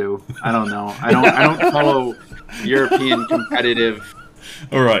Dog 2. I don't know. I don't follow European competitive.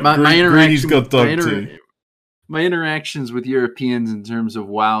 All right, Greenie's got Dog 2. my interactions with Europeans in terms of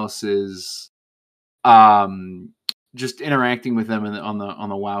WoWs is just interacting with them on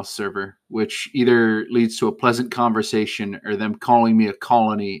the WoW server, which either leads to a pleasant conversation or them calling me a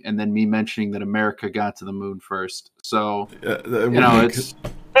colony and then me mentioning that America got to the moon first. So it's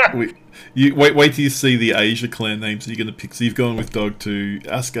wait till you see the Asia clan names that you're going to pick. So you've gone with Dog to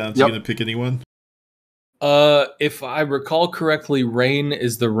Ascans. You're going to pick anyone? If I recall correctly, Reign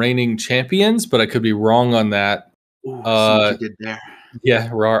is the reigning champions, but I could be wrong on that. Ooh, see what you did there. Yeah,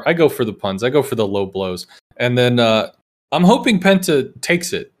 rar. I go for the puns. I go for the low blows. And then I'm hoping Penta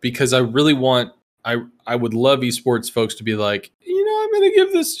takes it because I really want I would love esports folks to be like, I'm going to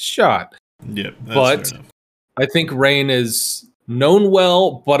give this a shot. Yeah, but fair enough. I think Reign is known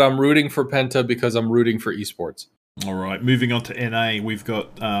well, but I'm rooting for Penta because I'm rooting for esports. All right, moving on to NA, we've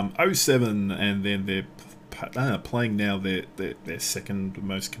got 07, and then they're playing now their second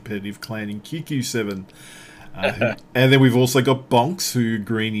most competitive clan in QQ7. And then we've also got Bonks, who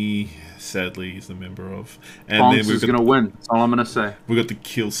Greeny sadly is a member of. And Bonks then we've is going to win. That's all I'm going to say. We've got the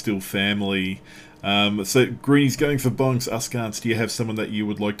Kill Still family. So Greeny's going for Bonks. Askance, do you have someone that you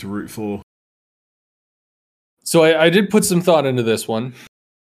would like to root for? So I did put some thought into this one.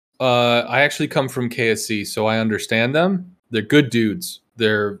 I actually come from KSC, so I understand them. They're good dudes.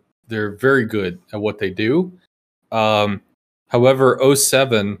 They're very good at what they do. However,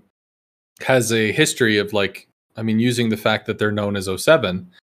 07 has a history of using the fact that they're known as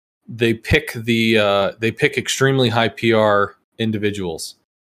 07, they pick extremely high PR individuals.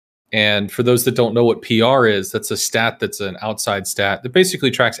 And for those that don't know what PR is, that's a stat that's an outside stat that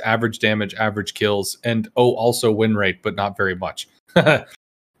basically tracks average damage, average kills, and also win rate, but not very much. That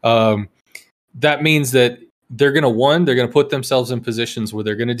means that they're going to put themselves in positions where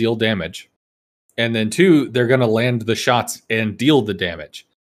they're going to deal damage. And then 2, they're going to land the shots and deal the damage,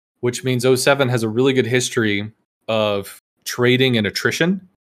 which means 07 has a really good history of trading and attrition.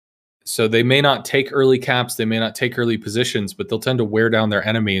 So they may not take early caps, they may not take early positions, but they'll tend to wear down their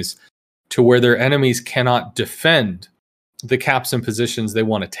enemies to where their enemies cannot defend the caps and positions they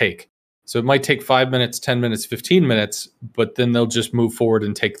want to take. So it might take 5 minutes, 10 minutes, 15 minutes, but then they'll just move forward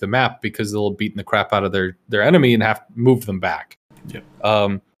and take the map because they'll have beaten the crap out of their enemy and have to move them back. Yep.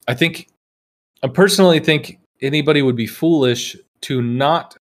 I personally think anybody would be foolish to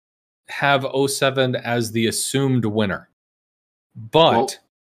not have 07 as the assumed winner. But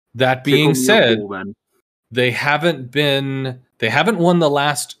that being said, they haven't won the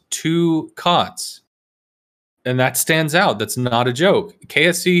last 2 COTs. And that stands out. That's not a joke.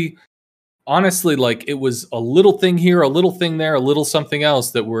 KSC, honestly, it was a little thing here, a little thing there, a little something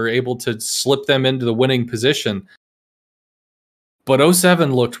else that were able to slip them into the winning position. But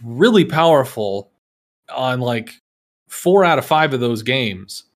 07 looked really powerful on 4 out of 5 of those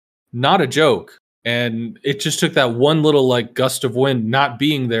games. Not a joke. And it just took that one little gust of wind not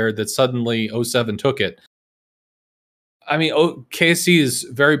being there that suddenly 07 took it. I mean, KSC is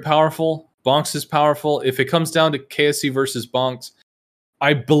very powerful. Bonks is powerful. If it comes down to KSC versus Bonks,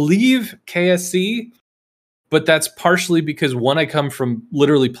 I believe KSC, but that's partially because 1, I come from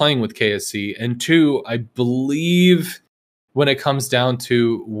literally playing with KSC, and 2, I believe when it comes down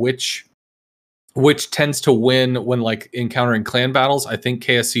to which tends to win when encountering clan battles, I think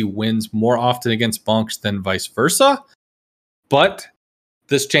KSC wins more often against Bonks than vice versa. But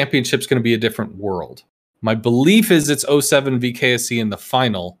this championship's going to be a different world. My belief is it's 07 v KSC in the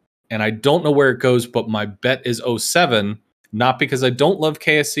final, and I don't know where it goes, but my bet is 07, not because I don't love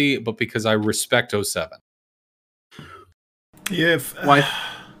KSC, but because I respect 07. Yeah. I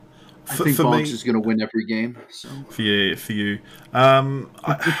think Bonks is going to win every game. So. For you.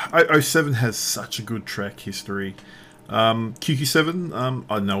 07 has such a good track history. QQ7,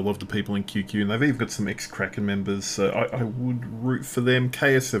 I know a lot of the people in QQ, and they've even got some ex-Kraken members, so I would root for them.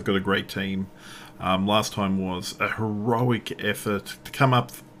 KS have got a great team. Last time was a heroic effort to come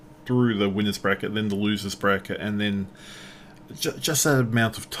up through the winners bracket, then the losers bracket, and then just that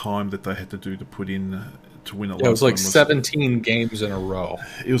amount of time that they had to do to put in to win it. Yeah, it was 17 games in a row.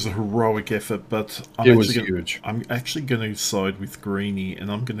 It was a heroic effort, but it was huge. I'm actually going to side with Greeny,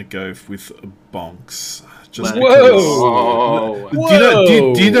 and I'm going to go with Bonks. Just Whoa!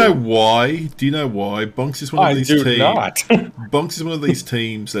 Do you know why? Bonks is one of these teams. Bonks is one of these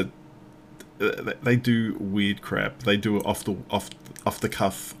teams that they do weird crap. They do it off the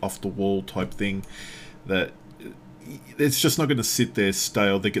cuff, off the wall type thing that. It's just not going to sit there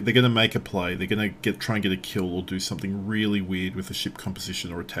stale. They're going to make a play. They're going to try and get a kill or do something really weird with a ship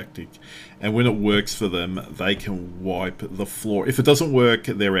composition or a tactic. And when it works for them, they can wipe the floor. If it doesn't work,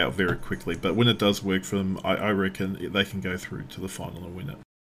 they're out very quickly. But when it does work for them, I reckon they can go through to the final and win it.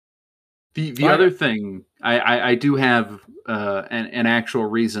 The other thing, I do have an actual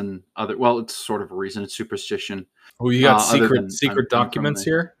reason. Well, it's sort of a reason. It's superstition. Oh, you got other than secret I'm documents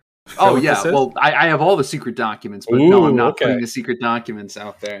here? Is that Oh what this yeah, is? well I have all the secret documents, but no, I'm Ooh, not okay. putting the secret documents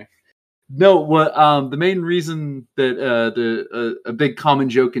out there. No, what the main reason that a big common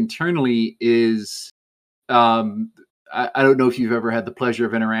joke internally is I don't know if you've ever had the pleasure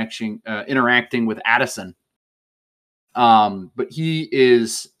of interacting with Addison, but he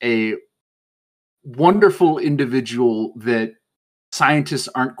is a wonderful individual that scientists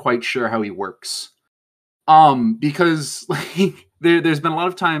aren't quite sure how he works. Because like there's been a lot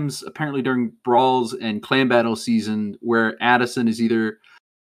of times apparently during Brawls and clan battle season where Addison is either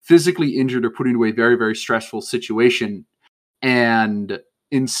physically injured or put into a very, very stressful situation. And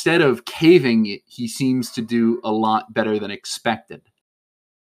instead of caving, he seems to do a lot better than expected.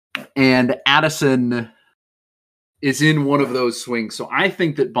 And Addison is in one of those swings. So I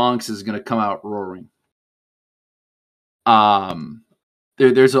think that Bonks is going to come out roaring.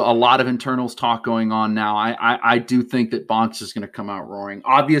 There's a lot of internals talk going on now. I do think that Bonks is going to come out roaring.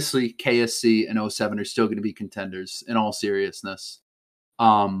 Obviously, KSC and 07 are still going to be contenders in all seriousness.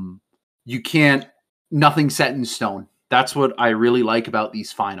 You can't, nothing set in stone. That's what I really like about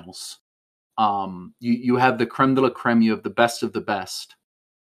these finals. You have the creme de la creme, you have the best of the best.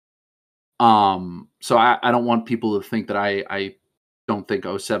 So I don't want people to think that I don't think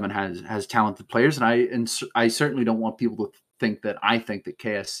 07 has talented players, and I certainly don't want people to think that I think that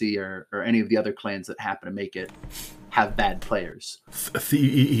KSC or any of the other clans that happen to make it have bad players.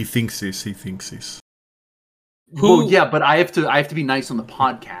 He thinks this. He thinks this. Well, yeah, but I have to be nice on the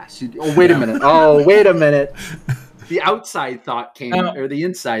podcast. Oh, wait a minute. Oh, wait a minute. The outside thought came, or the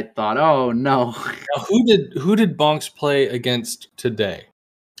inside thought. Oh no. Now, who did Bonks play against today?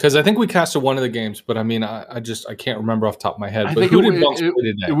 Because I think we casted one of the games, but I mean, I can't remember off the top of my head. But who did Bonks play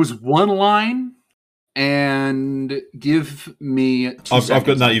today? It was one line, and give me. I've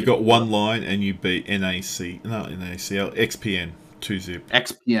got no. You've got one line, and you beat NACL XPN 2-zip.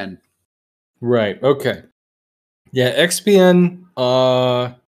 XPN. Right. Okay. Yeah, XPN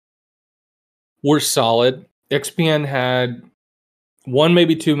were solid. XPN had one,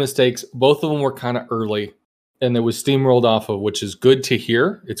 maybe two mistakes. Both of them were kind of early, and it was steamrolled off of, which is good to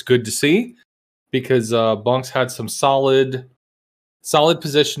hear. It's good to see because Bonks had some solid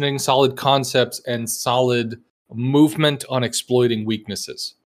positioning, solid concepts, and solid movement on exploiting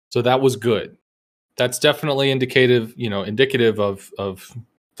weaknesses. So that was good. That's definitely indicative of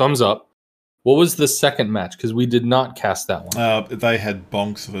thumbs up. What was the second match? Because we did not cast that one. They had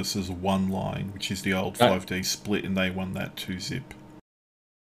Bonks versus One Line, which is the old 5D split, and they won that 2-zip.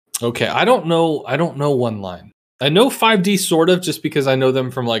 Okay, I don't know One Line. I know 5D sort of, just because I know them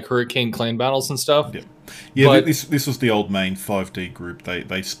from like Hurricane clan battles and stuff. Yeah. But this was the old main 5D group.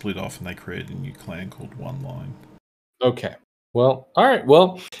 They split off and they created a new clan called One Line. Okay. Well, all right.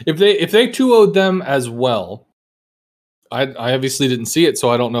 Well, if they 2-0'd them as well, I obviously didn't see it,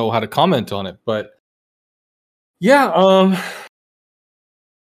 so I don't know how to comment on it. But yeah,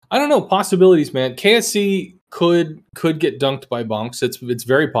 I don't know, possibilities, man. KSC could get dunked by Bonks. It's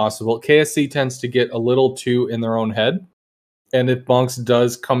very possible. KSC tends to get a little too in their own head, and if Bonks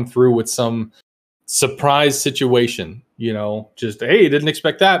does come through with some surprise situation, just hey, didn't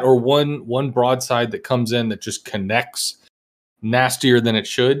expect that, or one broadside that comes in that just connects nastier than it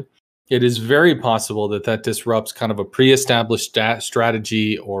should, it is very possible that disrupts kind of a pre-established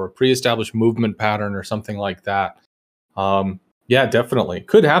strategy or a pre-established movement pattern or something like that. Yeah, definitely.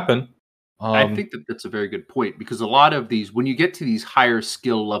 Could happen. I think that's a very good point, because a lot of these, when you get to these higher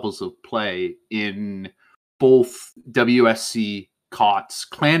skill levels of play in both WSC, COTS,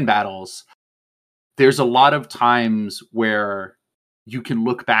 clan battles, there's a lot of times where you can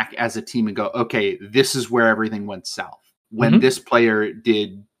look back as a team and go, okay, this is where everything went south. When this player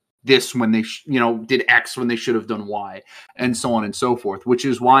did this, when they did X when they should have done Y, and so on and so forth, which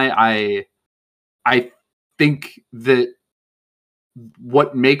is why I think that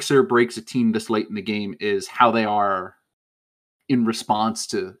what makes or breaks a team this late in the game is how they are in response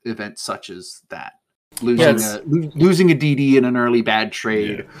to events such as that. Losing a DD in an early bad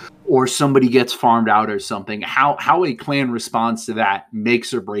trade, or somebody gets farmed out or something. How a clan responds to that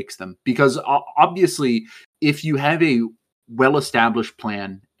makes or breaks them. Because obviously, if you have a well-established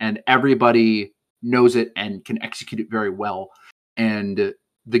plan and everybody knows it and can execute it very well, and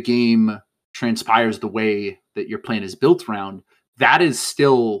the game transpires the way that your plan is built around, that is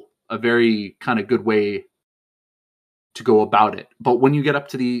still a very kind of good way to go about it. But when you get up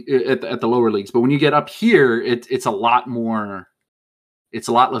to at the lower leagues, but when you get up here, it's a lot more it's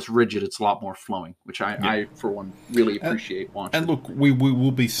a lot less rigid. It's a lot more flowing, which I for one, really appreciate watching. And look, we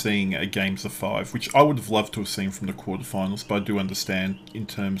will be seeing a games of 5, which I would have loved to have seen from the quarterfinals, but I do understand in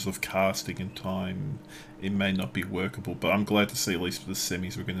terms of casting and time, it may not be workable. But I'm glad to see, at least for the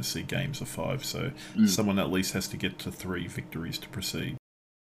semis, we're going to see games of 5. So someone at least has to get to 3 victories to proceed.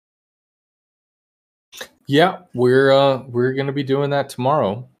 Yeah, we're going to be doing that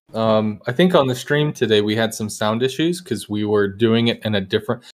tomorrow. I think on the stream today we had some sound issues because we were doing it in a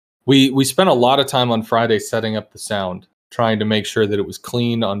different. We spent a lot of time on Friday setting up the sound, trying to make sure that it was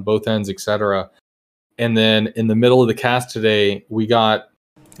clean on both ends, etc. And then in the middle of the cast today, we got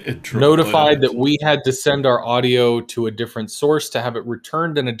notified that we had to send our audio to a different source to have it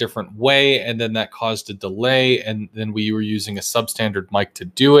returned in a different way, and then that caused a delay. And then we were using a substandard mic to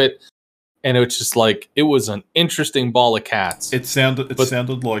do it. And it was just like, it was an interesting ball of cats. It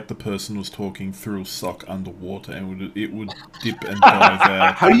sounded like the person was talking through a sock underwater, and it would dip and dive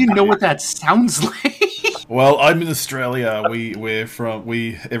out. How do you know what that sounds like? Well, I'm in Australia.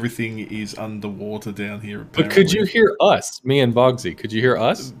 Everything is underwater down here. Apparently. But could you hear us, me and Bogsy? Could you hear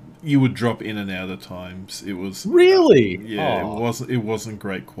us? You would drop in and out at times. It was really, It wasn't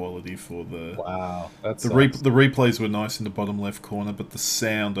great quality for the. Wow, the replays were nice in the bottom left corner, but the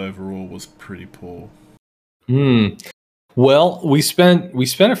sound overall was pretty poor. Well, we spent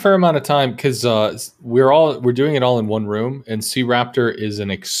a fair amount of time because we're doing it all in one room, and Sea Raptor is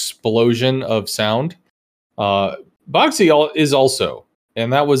an explosion of sound. Bogsy is also,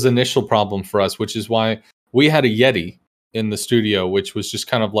 and that was the initial problem for us, which is why we had a Yeti in the studio, which was just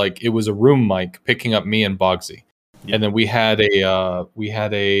kind of like, it was a room mic picking up me and Bogsy. Yep. And then we had a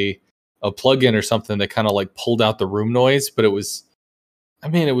plug-in or something that kind of like pulled out the room noise, but it was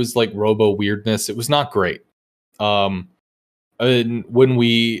like robo weirdness. It was not great. And when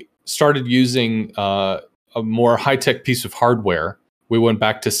we started using a more high-tech piece of hardware, we went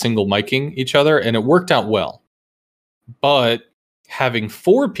back to single micing each other, and it worked out well. But having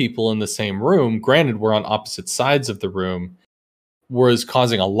 4 people in the same room, granted we're on opposite sides of the room, was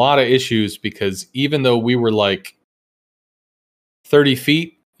causing a lot of issues because even though we were like 30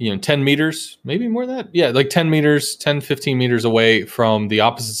 feet, 10 meters, maybe more than that. Yeah, like 10 meters, 10, 15 meters away from the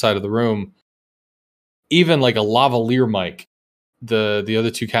opposite side of the room, even like a lavalier mic, the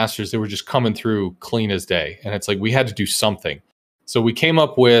other 2 casters, they were just coming through clean as day. And it's like, we had to do something. So we came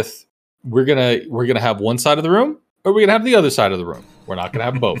up with, we're gonna have one side of the room, or we're gonna have the other side of the room. We're not gonna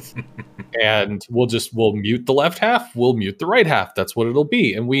have both. And we'll mute the left half, we'll mute the right half. That's what it'll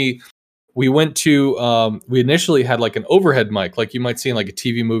be. And we went to we initially had like an overhead mic, like you might see in like a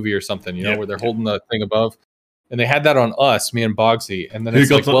TV movie or something, where they're holding the thing above. And they had that on us, me and Bogsy. And then who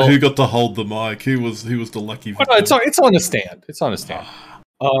got to hold the mic? Who was the lucky victim? It's on a stand. It's on a stand.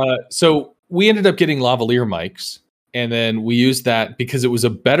 So we ended up getting lavalier mics. And then we used that because it was a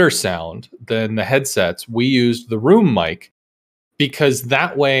better sound than the headsets. We used the room mic because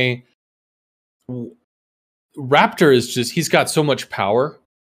that way Raptor he's got so much power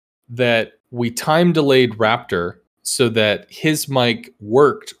that we time delayed Raptor so that his mic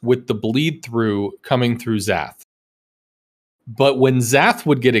worked with the bleed through coming through Zath. But when Zath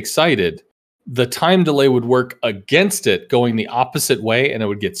would get excited, the time delay would work against it going the opposite way, and it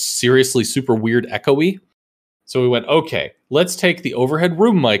would get seriously super weird echoey. So we went, okay, let's take the overhead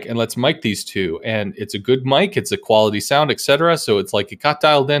room mic and let's mic these 2. And it's a good mic, it's a quality sound, etc. So it's like it got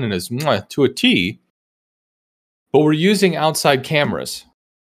dialed in and is to a T. But we're using outside cameras.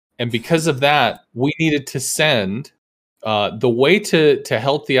 And because of that, we needed to send the way to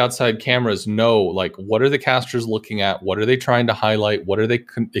help the outside cameras know, like, what are the casters looking at? What are they trying to highlight? What are they,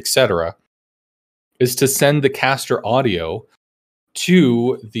 etc. is to send the caster audio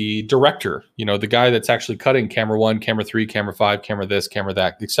to the director, the guy that's actually cutting camera 1, camera 3, camera 5, camera this, camera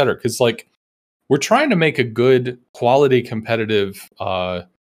that, etc. Because like we're trying to make a good quality competitive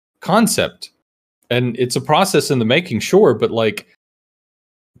concept, and it's a process in the making, sure, but like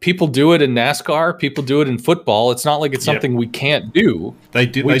people do it in NASCAR, people do it in football. It's not like it's something we can't do. They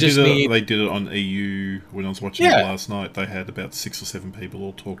did it on EU when I was watching it last night. They had about 6 or 7 people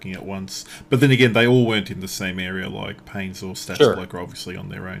all talking at once. But then again, they all weren't in the same area, like Paynes or Stats like are obviously on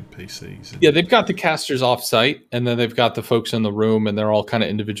their own PCs. Yeah, they've got the casters off site, and then they've got the folks in the room, and they're all kind of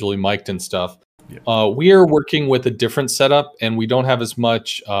individually mic'd and stuff. Yep. We are working with a different setup, and we don't have as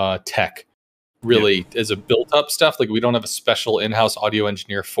much tech really as a built-up stuff. Like we don't have a special in-house audio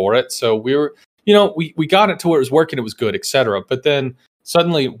engineer for it. So we were, we got it to where it was working, it was good, etc. But then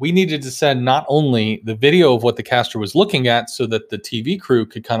suddenly we needed to send not only the video of what the caster was looking at so that the TV crew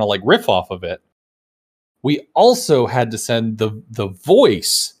could kind of like riff off of it. We also had to send the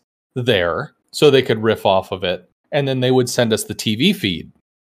voice there so they could riff off of it. and then they would send us the TV feed.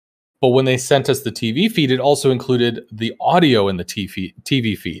 But when they sent us the TV feed, it also included the audio in the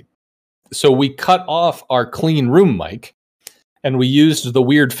TV feed. So we cut off our clean room mic, and we used the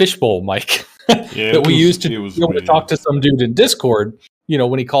weird fishbowl mic that we used to be able to talk to some dude in Discord, you know,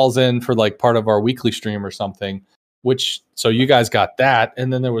 when he calls in for like part of our weekly stream or something, so you guys got that.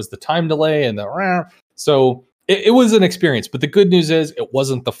 And then there was the time delay and so it was an experience, but the good news is it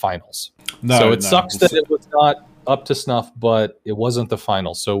wasn't the finals. So it sucks that it was not up to snuff, but it wasn't the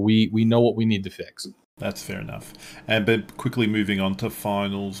final. So we know what we need to fix. That's fair enough. But quickly moving on to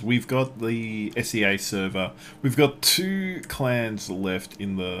finals, we've got the SEA server. We've got 2 clans left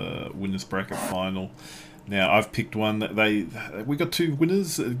in the winners bracket final. Now I've picked one that we got 2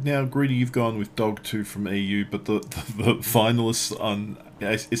 winners. Now Greedy, you've gone with Dog 2 from EU, but the finalists on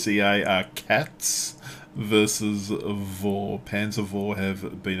SEA are Cats versus Vor. Panzer Vor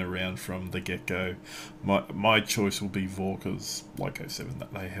have been around from the get-go. My choice will be Vor because, like 07,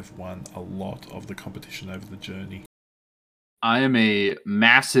 that they have won a lot of the competition over the journey. I am a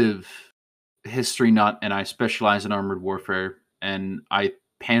massive history nut, and I specialize in armored warfare. And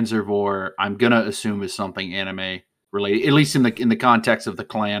Panzer Vor, I'm gonna assume is something anime related, at least in the context of the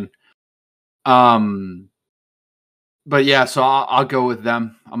clan. But yeah, so I'll go with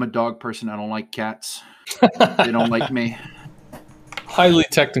them. I'm a dog person. I don't like cats. They don't like me. Highly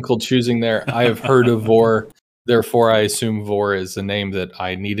technical choosing there. I have heard of Vor, therefore I assume Vor is a name that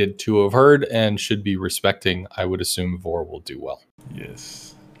I needed to have heard and should be respecting. I would assume Vor will do well.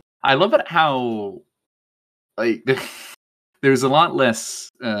 Yes. I love it how like there's a lot less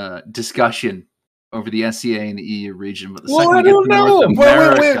discussion over the SEA and the EU region, but the second we get to North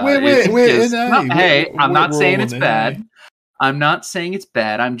America, hey, I'm not saying it's bad. I'm not saying it's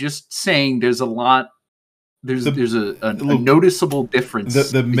bad. I'm just saying there's a lot. There's a noticeable difference.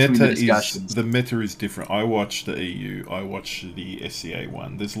 The meta is different. I watch the EU. I watch the SEA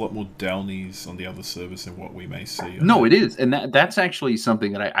one. There's a lot more downies on the other servers than what we may see. No, it is, and that's actually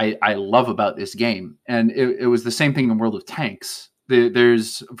something that I love about this game. And it was the same thing in World of Tanks.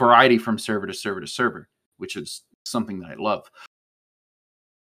 There's variety from server to server to server, which is something that I love.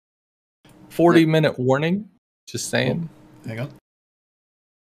 40-minute warning. Just saying. Oh, hang on.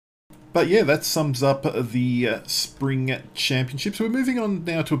 But yeah, that sums up the Spring Championships. We're moving on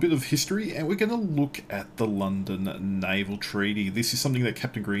now to a bit of history, and we're going to look at the London Naval Treaty. This is something that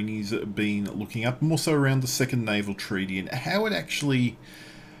Captain Greeny's been looking up, more so around the Second Naval Treaty, and how it actually,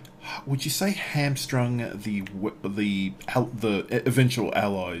 would you say, hamstrung the eventual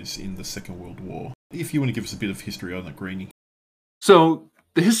allies in the Second World War? If you want to give us a bit of history on it, Greeny. So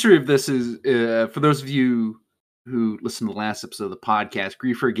the history of this is, for those of you who listened to the last episode of the podcast,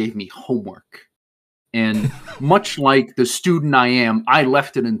 Griefer gave me homework. And much like the student I am, I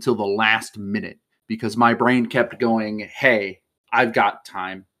left it until the last minute because my brain kept going, hey, I've got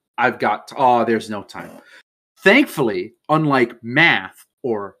time. There's no time. Thankfully, unlike math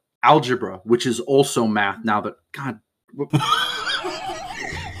or algebra, which is also math now that, God...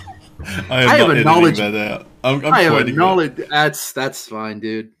 I have a knowledge that out. I have a knowledge. That's fine,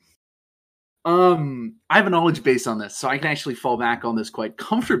 dude. I have a knowledge base on this, so I can actually fall back on this quite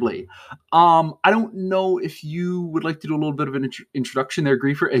comfortably. I don't know if you would like to do a little bit of an introduction there,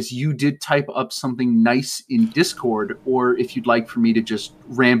 Griefer, as you did type up something nice in Discord, or if you'd like for me to just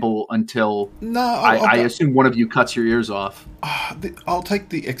ramble until I assume one of you cuts your ears off. I'll take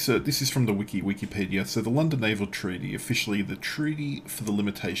the excerpt. This is from the Wikipedia. So the London Naval Treaty, officially the Treaty for the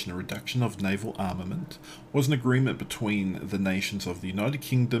Limitation and Reduction of Naval Armament, was an agreement between the nations of the United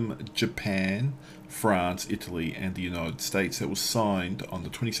Kingdom, Japan, France, Italy, and the United States that was signed on the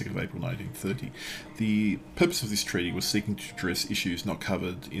 22nd of April 1930. The purpose of this treaty was seeking to address issues not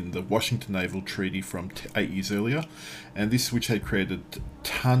covered in the Washington Naval Treaty from 8 years earlier, and this which had created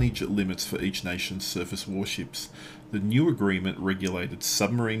tonnage limits for each nation's surface warships. The new agreement regulated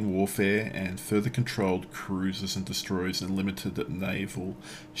submarine warfare and further controlled cruisers and destroyers and limited naval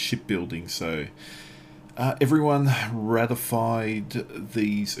shipbuilding. So everyone ratified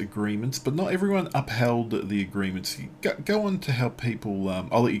these agreements, but not everyone upheld the agreements. Go on to how people...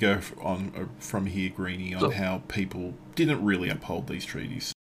 I'll let you go on from here, Greeny, on how people didn't really uphold these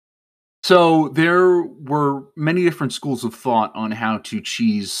treaties. So there were many different schools of thought on how to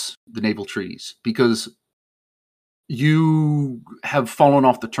cheese the naval treaties, because you have fallen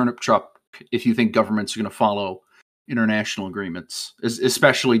off the turnip truck if you think governments are going to follow international agreements,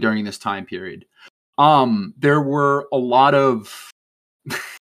 especially during this time period. There were a lot of...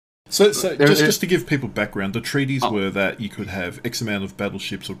 just to give people background, the treaties were that you could have X amount of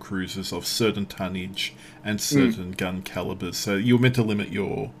battleships or cruisers of certain tonnage and certain gun calibers. So you were meant to limit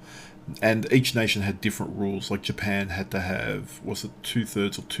your And each nation had different rules. Like Japan had to have, was it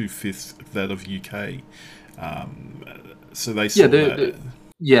 2/3 or 2/5 that of UK? So they saw that.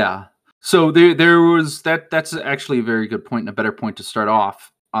 Yeah. So there was that's actually a very good point and a better point to start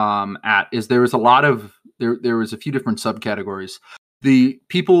off at is there was a lot of there was a few different subcategories. The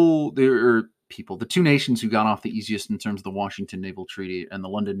two nations who got off the easiest in terms of the Washington Naval Treaty and the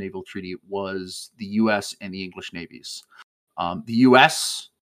London Naval Treaty was the US and the English navies. The US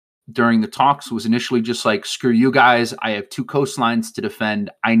during the talks was initially just like, screw you guys, I have 2 coastlines to defend.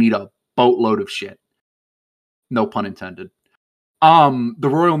 I need a boatload of shit. No pun intended. The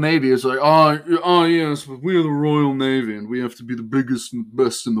Royal Navy is like, oh yes, we are the Royal Navy and we have to be the biggest and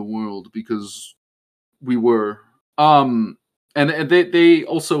best in the world because we were. And they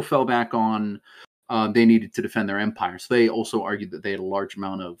also fell back on they needed to defend their empire. So they also argued that they had a large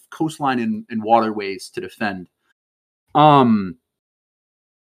amount of coastline and waterways to defend.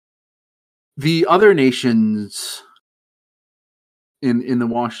 The other nations in the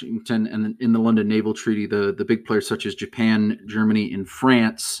Washington and in the London Naval Treaty, the big players such as Japan, Germany, and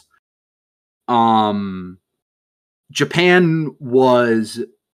France, Japan was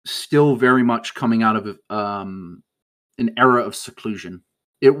still very much coming out of an era of seclusion.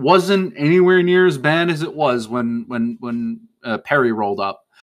 It wasn't anywhere near as bad as it was when Perry rolled up,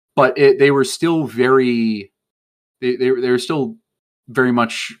 but they were still very they were still very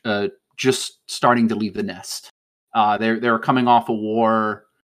much just starting to leave the nest. They were coming off a war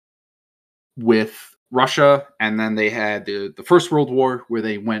with Russia, and then they had the First World War, where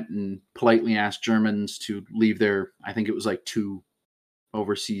they went and politely asked Germans to leave their, I think it was like 2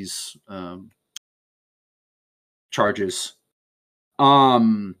 overseas charges.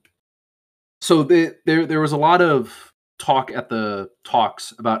 So there was a lot of talk at the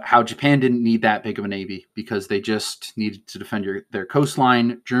talks about how Japan didn't need that big of a navy because they just needed to defend their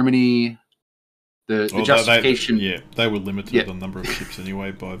coastline. Germany, the justification. They were limited on number of ships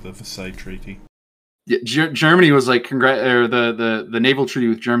anyway by the Versailles Treaty. Yeah, Germany was like, the naval treaty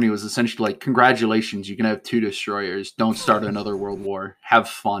with Germany was essentially like, congratulations, you can have 2 destroyers. Don't start another world war. Have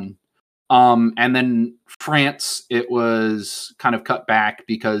fun. And then France, it was kind of cut back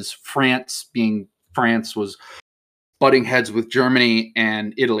because France, being France, was butting heads with Germany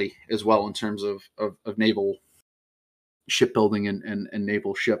and Italy as well in terms of naval shipbuilding and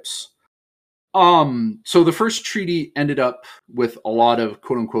naval ships. So the first treaty ended up with a lot of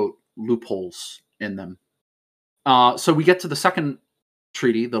quote unquote loopholes in them. So we get to the second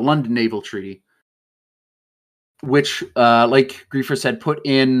treaty, the London Naval Treaty, which, like Griefer said, put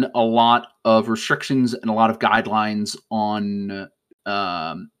in a lot of restrictions and a lot of guidelines on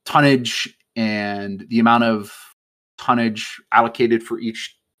tonnage and the amount of tonnage allocated for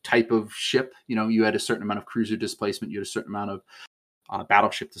each type of ship. You know, you had a certain amount of cruiser displacement, you had a certain amount of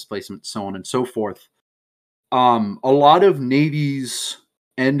battleship displacement, so on and so forth. A lot of navies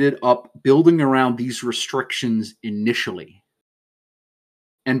ended up building around these restrictions initially.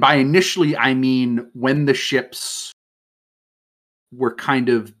 And by initially, I mean when the ships were kind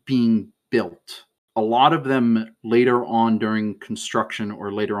of being built. A lot of them later on during construction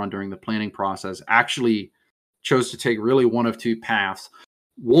or later on during the planning process actually chose to take really one of 2 paths.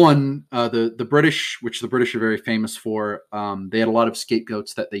 One, the British, which the British are very famous for, they had a lot of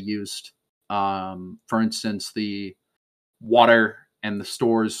scapegoats that they used. For instance, the water and the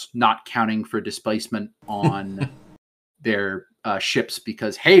stores not counting for displacement on their ships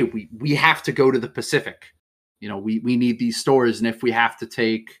because, hey, we have to go to the Pacific. You know, we need these stores, and if we have to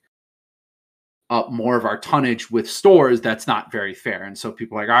take up more of our tonnage with stores, that's not very fair. And so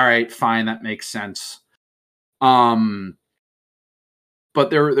people are like, all right, fine, that makes sense. But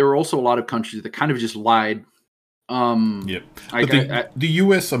there were also a lot of countries that kind of just lied. Yep. But the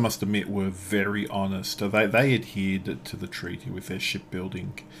US, I must admit, were very honest. They adhered to the treaty with their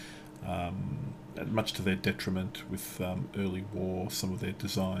shipbuilding, much to their detriment with early war, some of their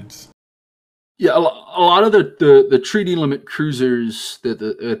designs. Yeah, a lot of the treaty limit cruisers that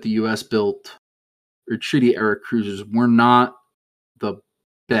the US built, or treaty era cruisers, were not the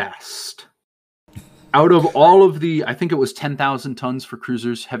best. Out of all of the, I think it was 10,000 tons for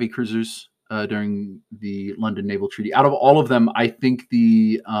cruisers, heavy cruisers, during the London Naval Treaty. Out of all of them, I think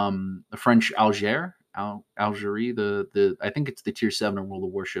the French Algerie, I think it's the Tier 7 of World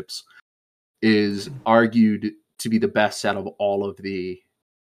of Warships, is argued to be the best out of all of the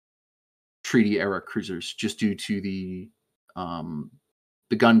treaty era cruisers, just due to the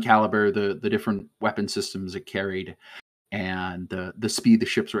gun caliber, the different weapon systems it carried, and the speed the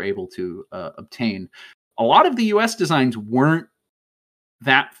ships were able to obtain. A lot of the US designs weren't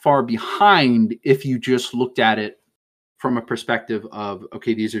that far behind if you just looked at it from a perspective of,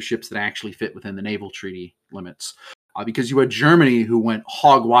 okay, these are ships that actually fit within the naval treaty limits. Because you had Germany who went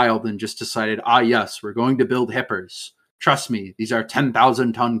hog wild and just decided, yes, we're going to build Hippers. Trust me, these are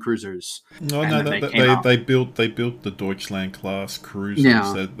 10,000-ton cruisers. No, they built the Deutschland class cruisers.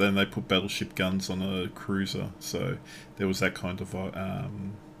 Yeah. Then they put battleship guns on a cruiser. So there was that kind of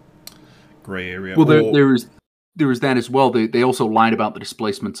grey area. Well, there was that as well. They also lied about the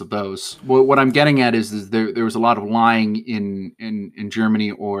displacements of those. Well, what I'm getting at is there was a lot of lying in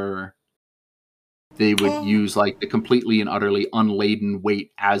Germany, or they would use like the completely and utterly unladen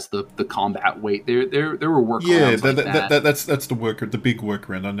weight as the combat weight. There were workarounds. That's the big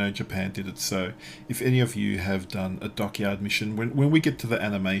workaround. I know Japan did it. So if any of you have done a dockyard mission, when we get to the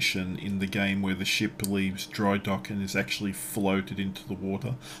animation in the game where the ship leaves dry dock and is actually floated into the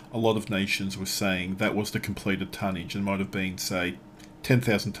water, a lot of nations were saying that was the completed tonnage and might have been, say,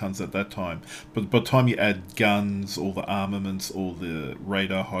 10,000 tons at that time. But by the time you add guns, all the armaments, all the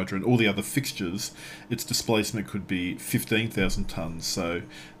radar hydrant, all the other fixtures, its displacement could be 15,000 tons. So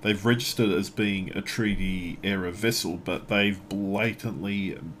they've registered it as being a treaty-era vessel, but they've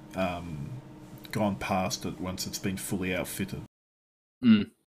blatantly gone past it once it's been fully outfitted.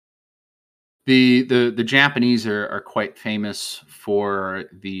 Mm. The Japanese are quite famous for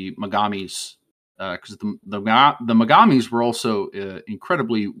the Megamis, because the Megamis were also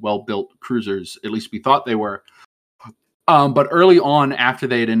incredibly well-built cruisers. At least we thought they were. But early on, after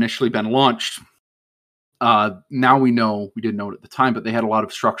they had initially been launched, now we know, we didn't know it at the time, but they had a lot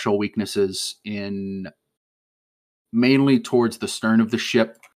of structural weaknesses mainly towards the stern of the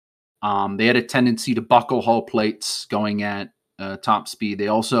ship. They had a tendency to buckle hull plates going at top speed. They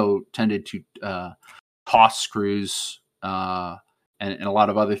also tended to toss screws, and a lot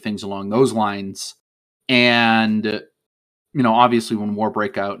of other things along those lines. And, obviously when war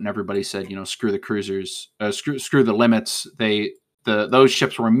broke out and everybody said, screw the cruisers, screw the limits, those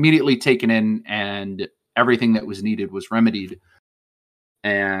ships were immediately taken in and everything that was needed was remedied.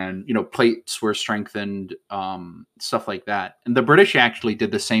 And, plates were strengthened, stuff like that. And the British actually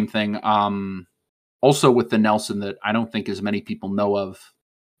did the same thing, also with the Nelson, that I don't think as many people know of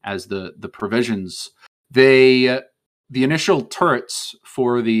as the provisions. The initial turrets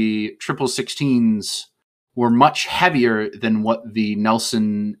for the 1616s were much heavier than what the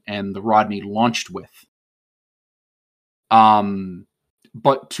Nelson and the Rodney launched with.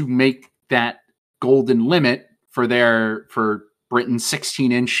 But to make that golden limit for Britain's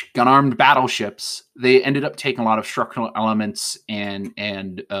 16-inch gun-armed battleships, they ended up taking a lot of structural elements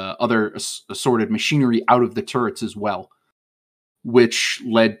and other assorted machinery out of the turrets as well, which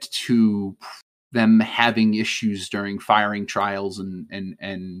led to them having issues during firing trials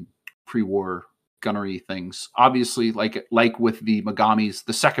and pre-war gunnery things. Obviously, like with the Megamis,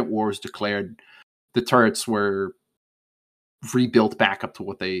 the Second War was declared. The turrets were rebuilt back up to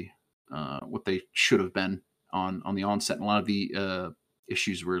what they should have been on the onset, and a lot of the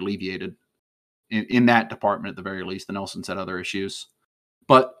issues were alleviated in that department at the very least. The Nelsons had other issues,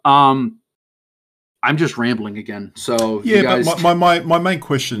 but I'm just rambling again. So yeah, guys... but my main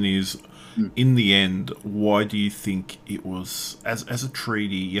question is, in the end, why do you think it was, as a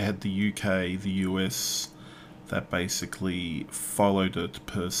treaty, you had the UK, the US, that basically followed it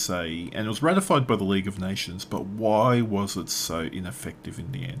per se, and it was ratified by the League of Nations, but why was it so ineffective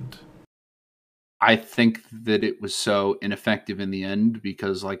in the end? I think that it was so ineffective in the end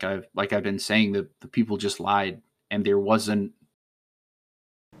because, like I've been saying, the people just lied, and there wasn't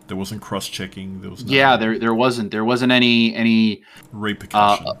cross-checking. There wasn't any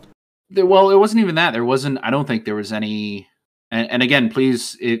repercussion. Well, it wasn't even that. I don't think there was any. And again,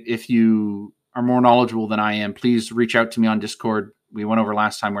 please, if you are more knowledgeable than I am, please reach out to me on Discord. We went over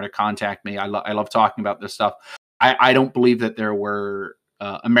last time where to contact me. I love talking about this stuff. I don't believe that there were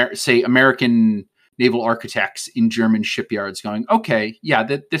American naval architects in German shipyards going, okay, yeah,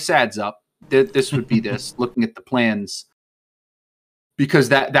 this adds up. This would be this. Looking at the plans, because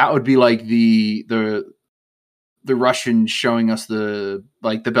that would be like the Russians showing us the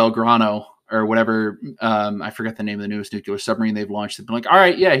Belgrano or whatever. I forget the name of the newest nuclear submarine they've launched. They've been like, all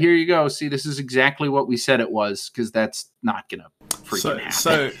right, yeah, here you go. See, this is exactly what we said it was, because that's not going to freaking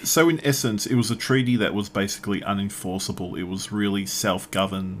happen. So in essence, it was a treaty that was basically unenforceable. It was really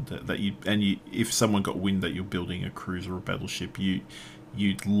self-governed. If someone got wind that you're building a cruiser or battleship,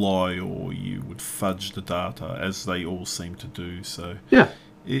 you'd lie or you would fudge the data, as they all seem to do. So yeah.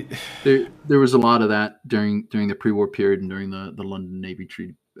 There was a lot of that during the pre-war period and during the London Navy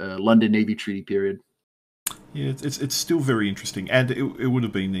Treaty period. Yeah, it's still very interesting, and it would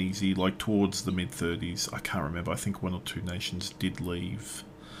have been easy. Like towards the mid-30s, I can't remember. I think one or two nations did leave,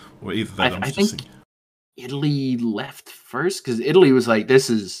 or either that. Italy left first because Italy was like, this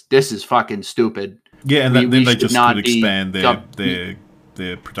is fucking stupid. Yeah, and then they just could expand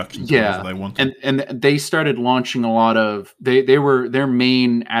their production to whatever they wanted. And they started launching a lot of they were their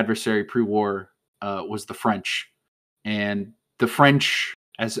main adversary pre-war was the French. And the French,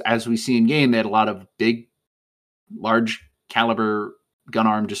 as we see in game, they had a lot of big, large caliber gun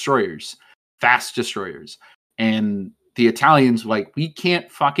armed destroyers, fast destroyers. And the Italians were like, we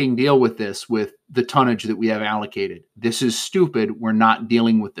can't fucking deal with this with the tonnage that we have allocated. This is stupid. We're not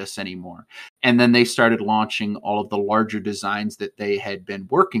dealing with this anymore. And then they started launching all of the larger designs that they had been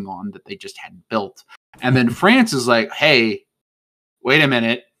working on that they just hadn't built. And then France is like, hey, wait a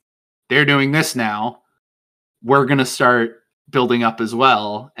minute. They're doing this now. We're going to start building up as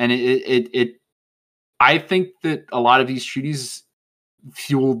well. And I think that a lot of these treaties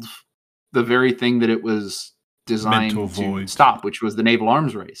fueled the very thing that it was designed to stop, which was the naval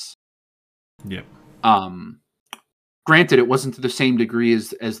arms race. Yep. Granted, it wasn't to the same degree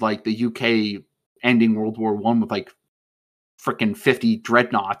as like the UK ending World War I with like freaking 50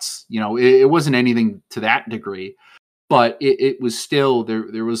 dreadnoughts. You know, it wasn't anything to that degree, but it was still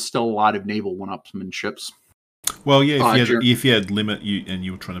there was still a lot of naval one-upsmanships. Well, yeah, if you had limit and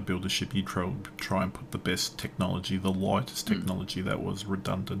you were trying to build a ship, you'd try and put the best technology, the lightest technology that was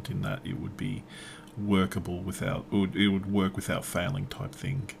redundant in that it would be workable without it would work without failing type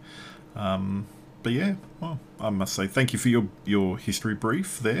thing. But yeah, well, I must say thank you for your history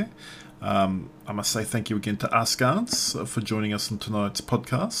brief there. I must say thank you again to Askance for joining us on tonight's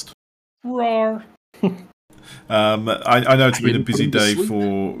podcast. Roar. I know it's been a busy day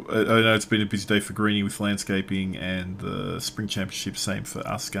for Greenie with landscaping and the Spring Championship. Same for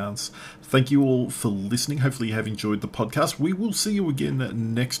Askance. Thank you all for listening. Hopefully you have enjoyed the podcast. We will see you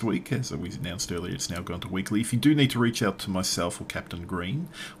again next week. As we announced earlier, it's now gone to weekly. If you do need to reach out to myself or Captain Green,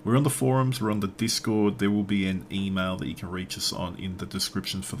 we're on the forums, we're on the Discord. There will be an email that you can reach us on in the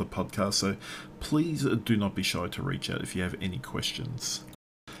description for the podcast. So please do not be shy to reach out if you have any questions.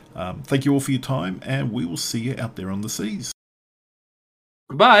 Thank you all for your time, and we will see you out there on the seas.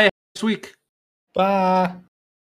 Goodbye. Next week. Bye.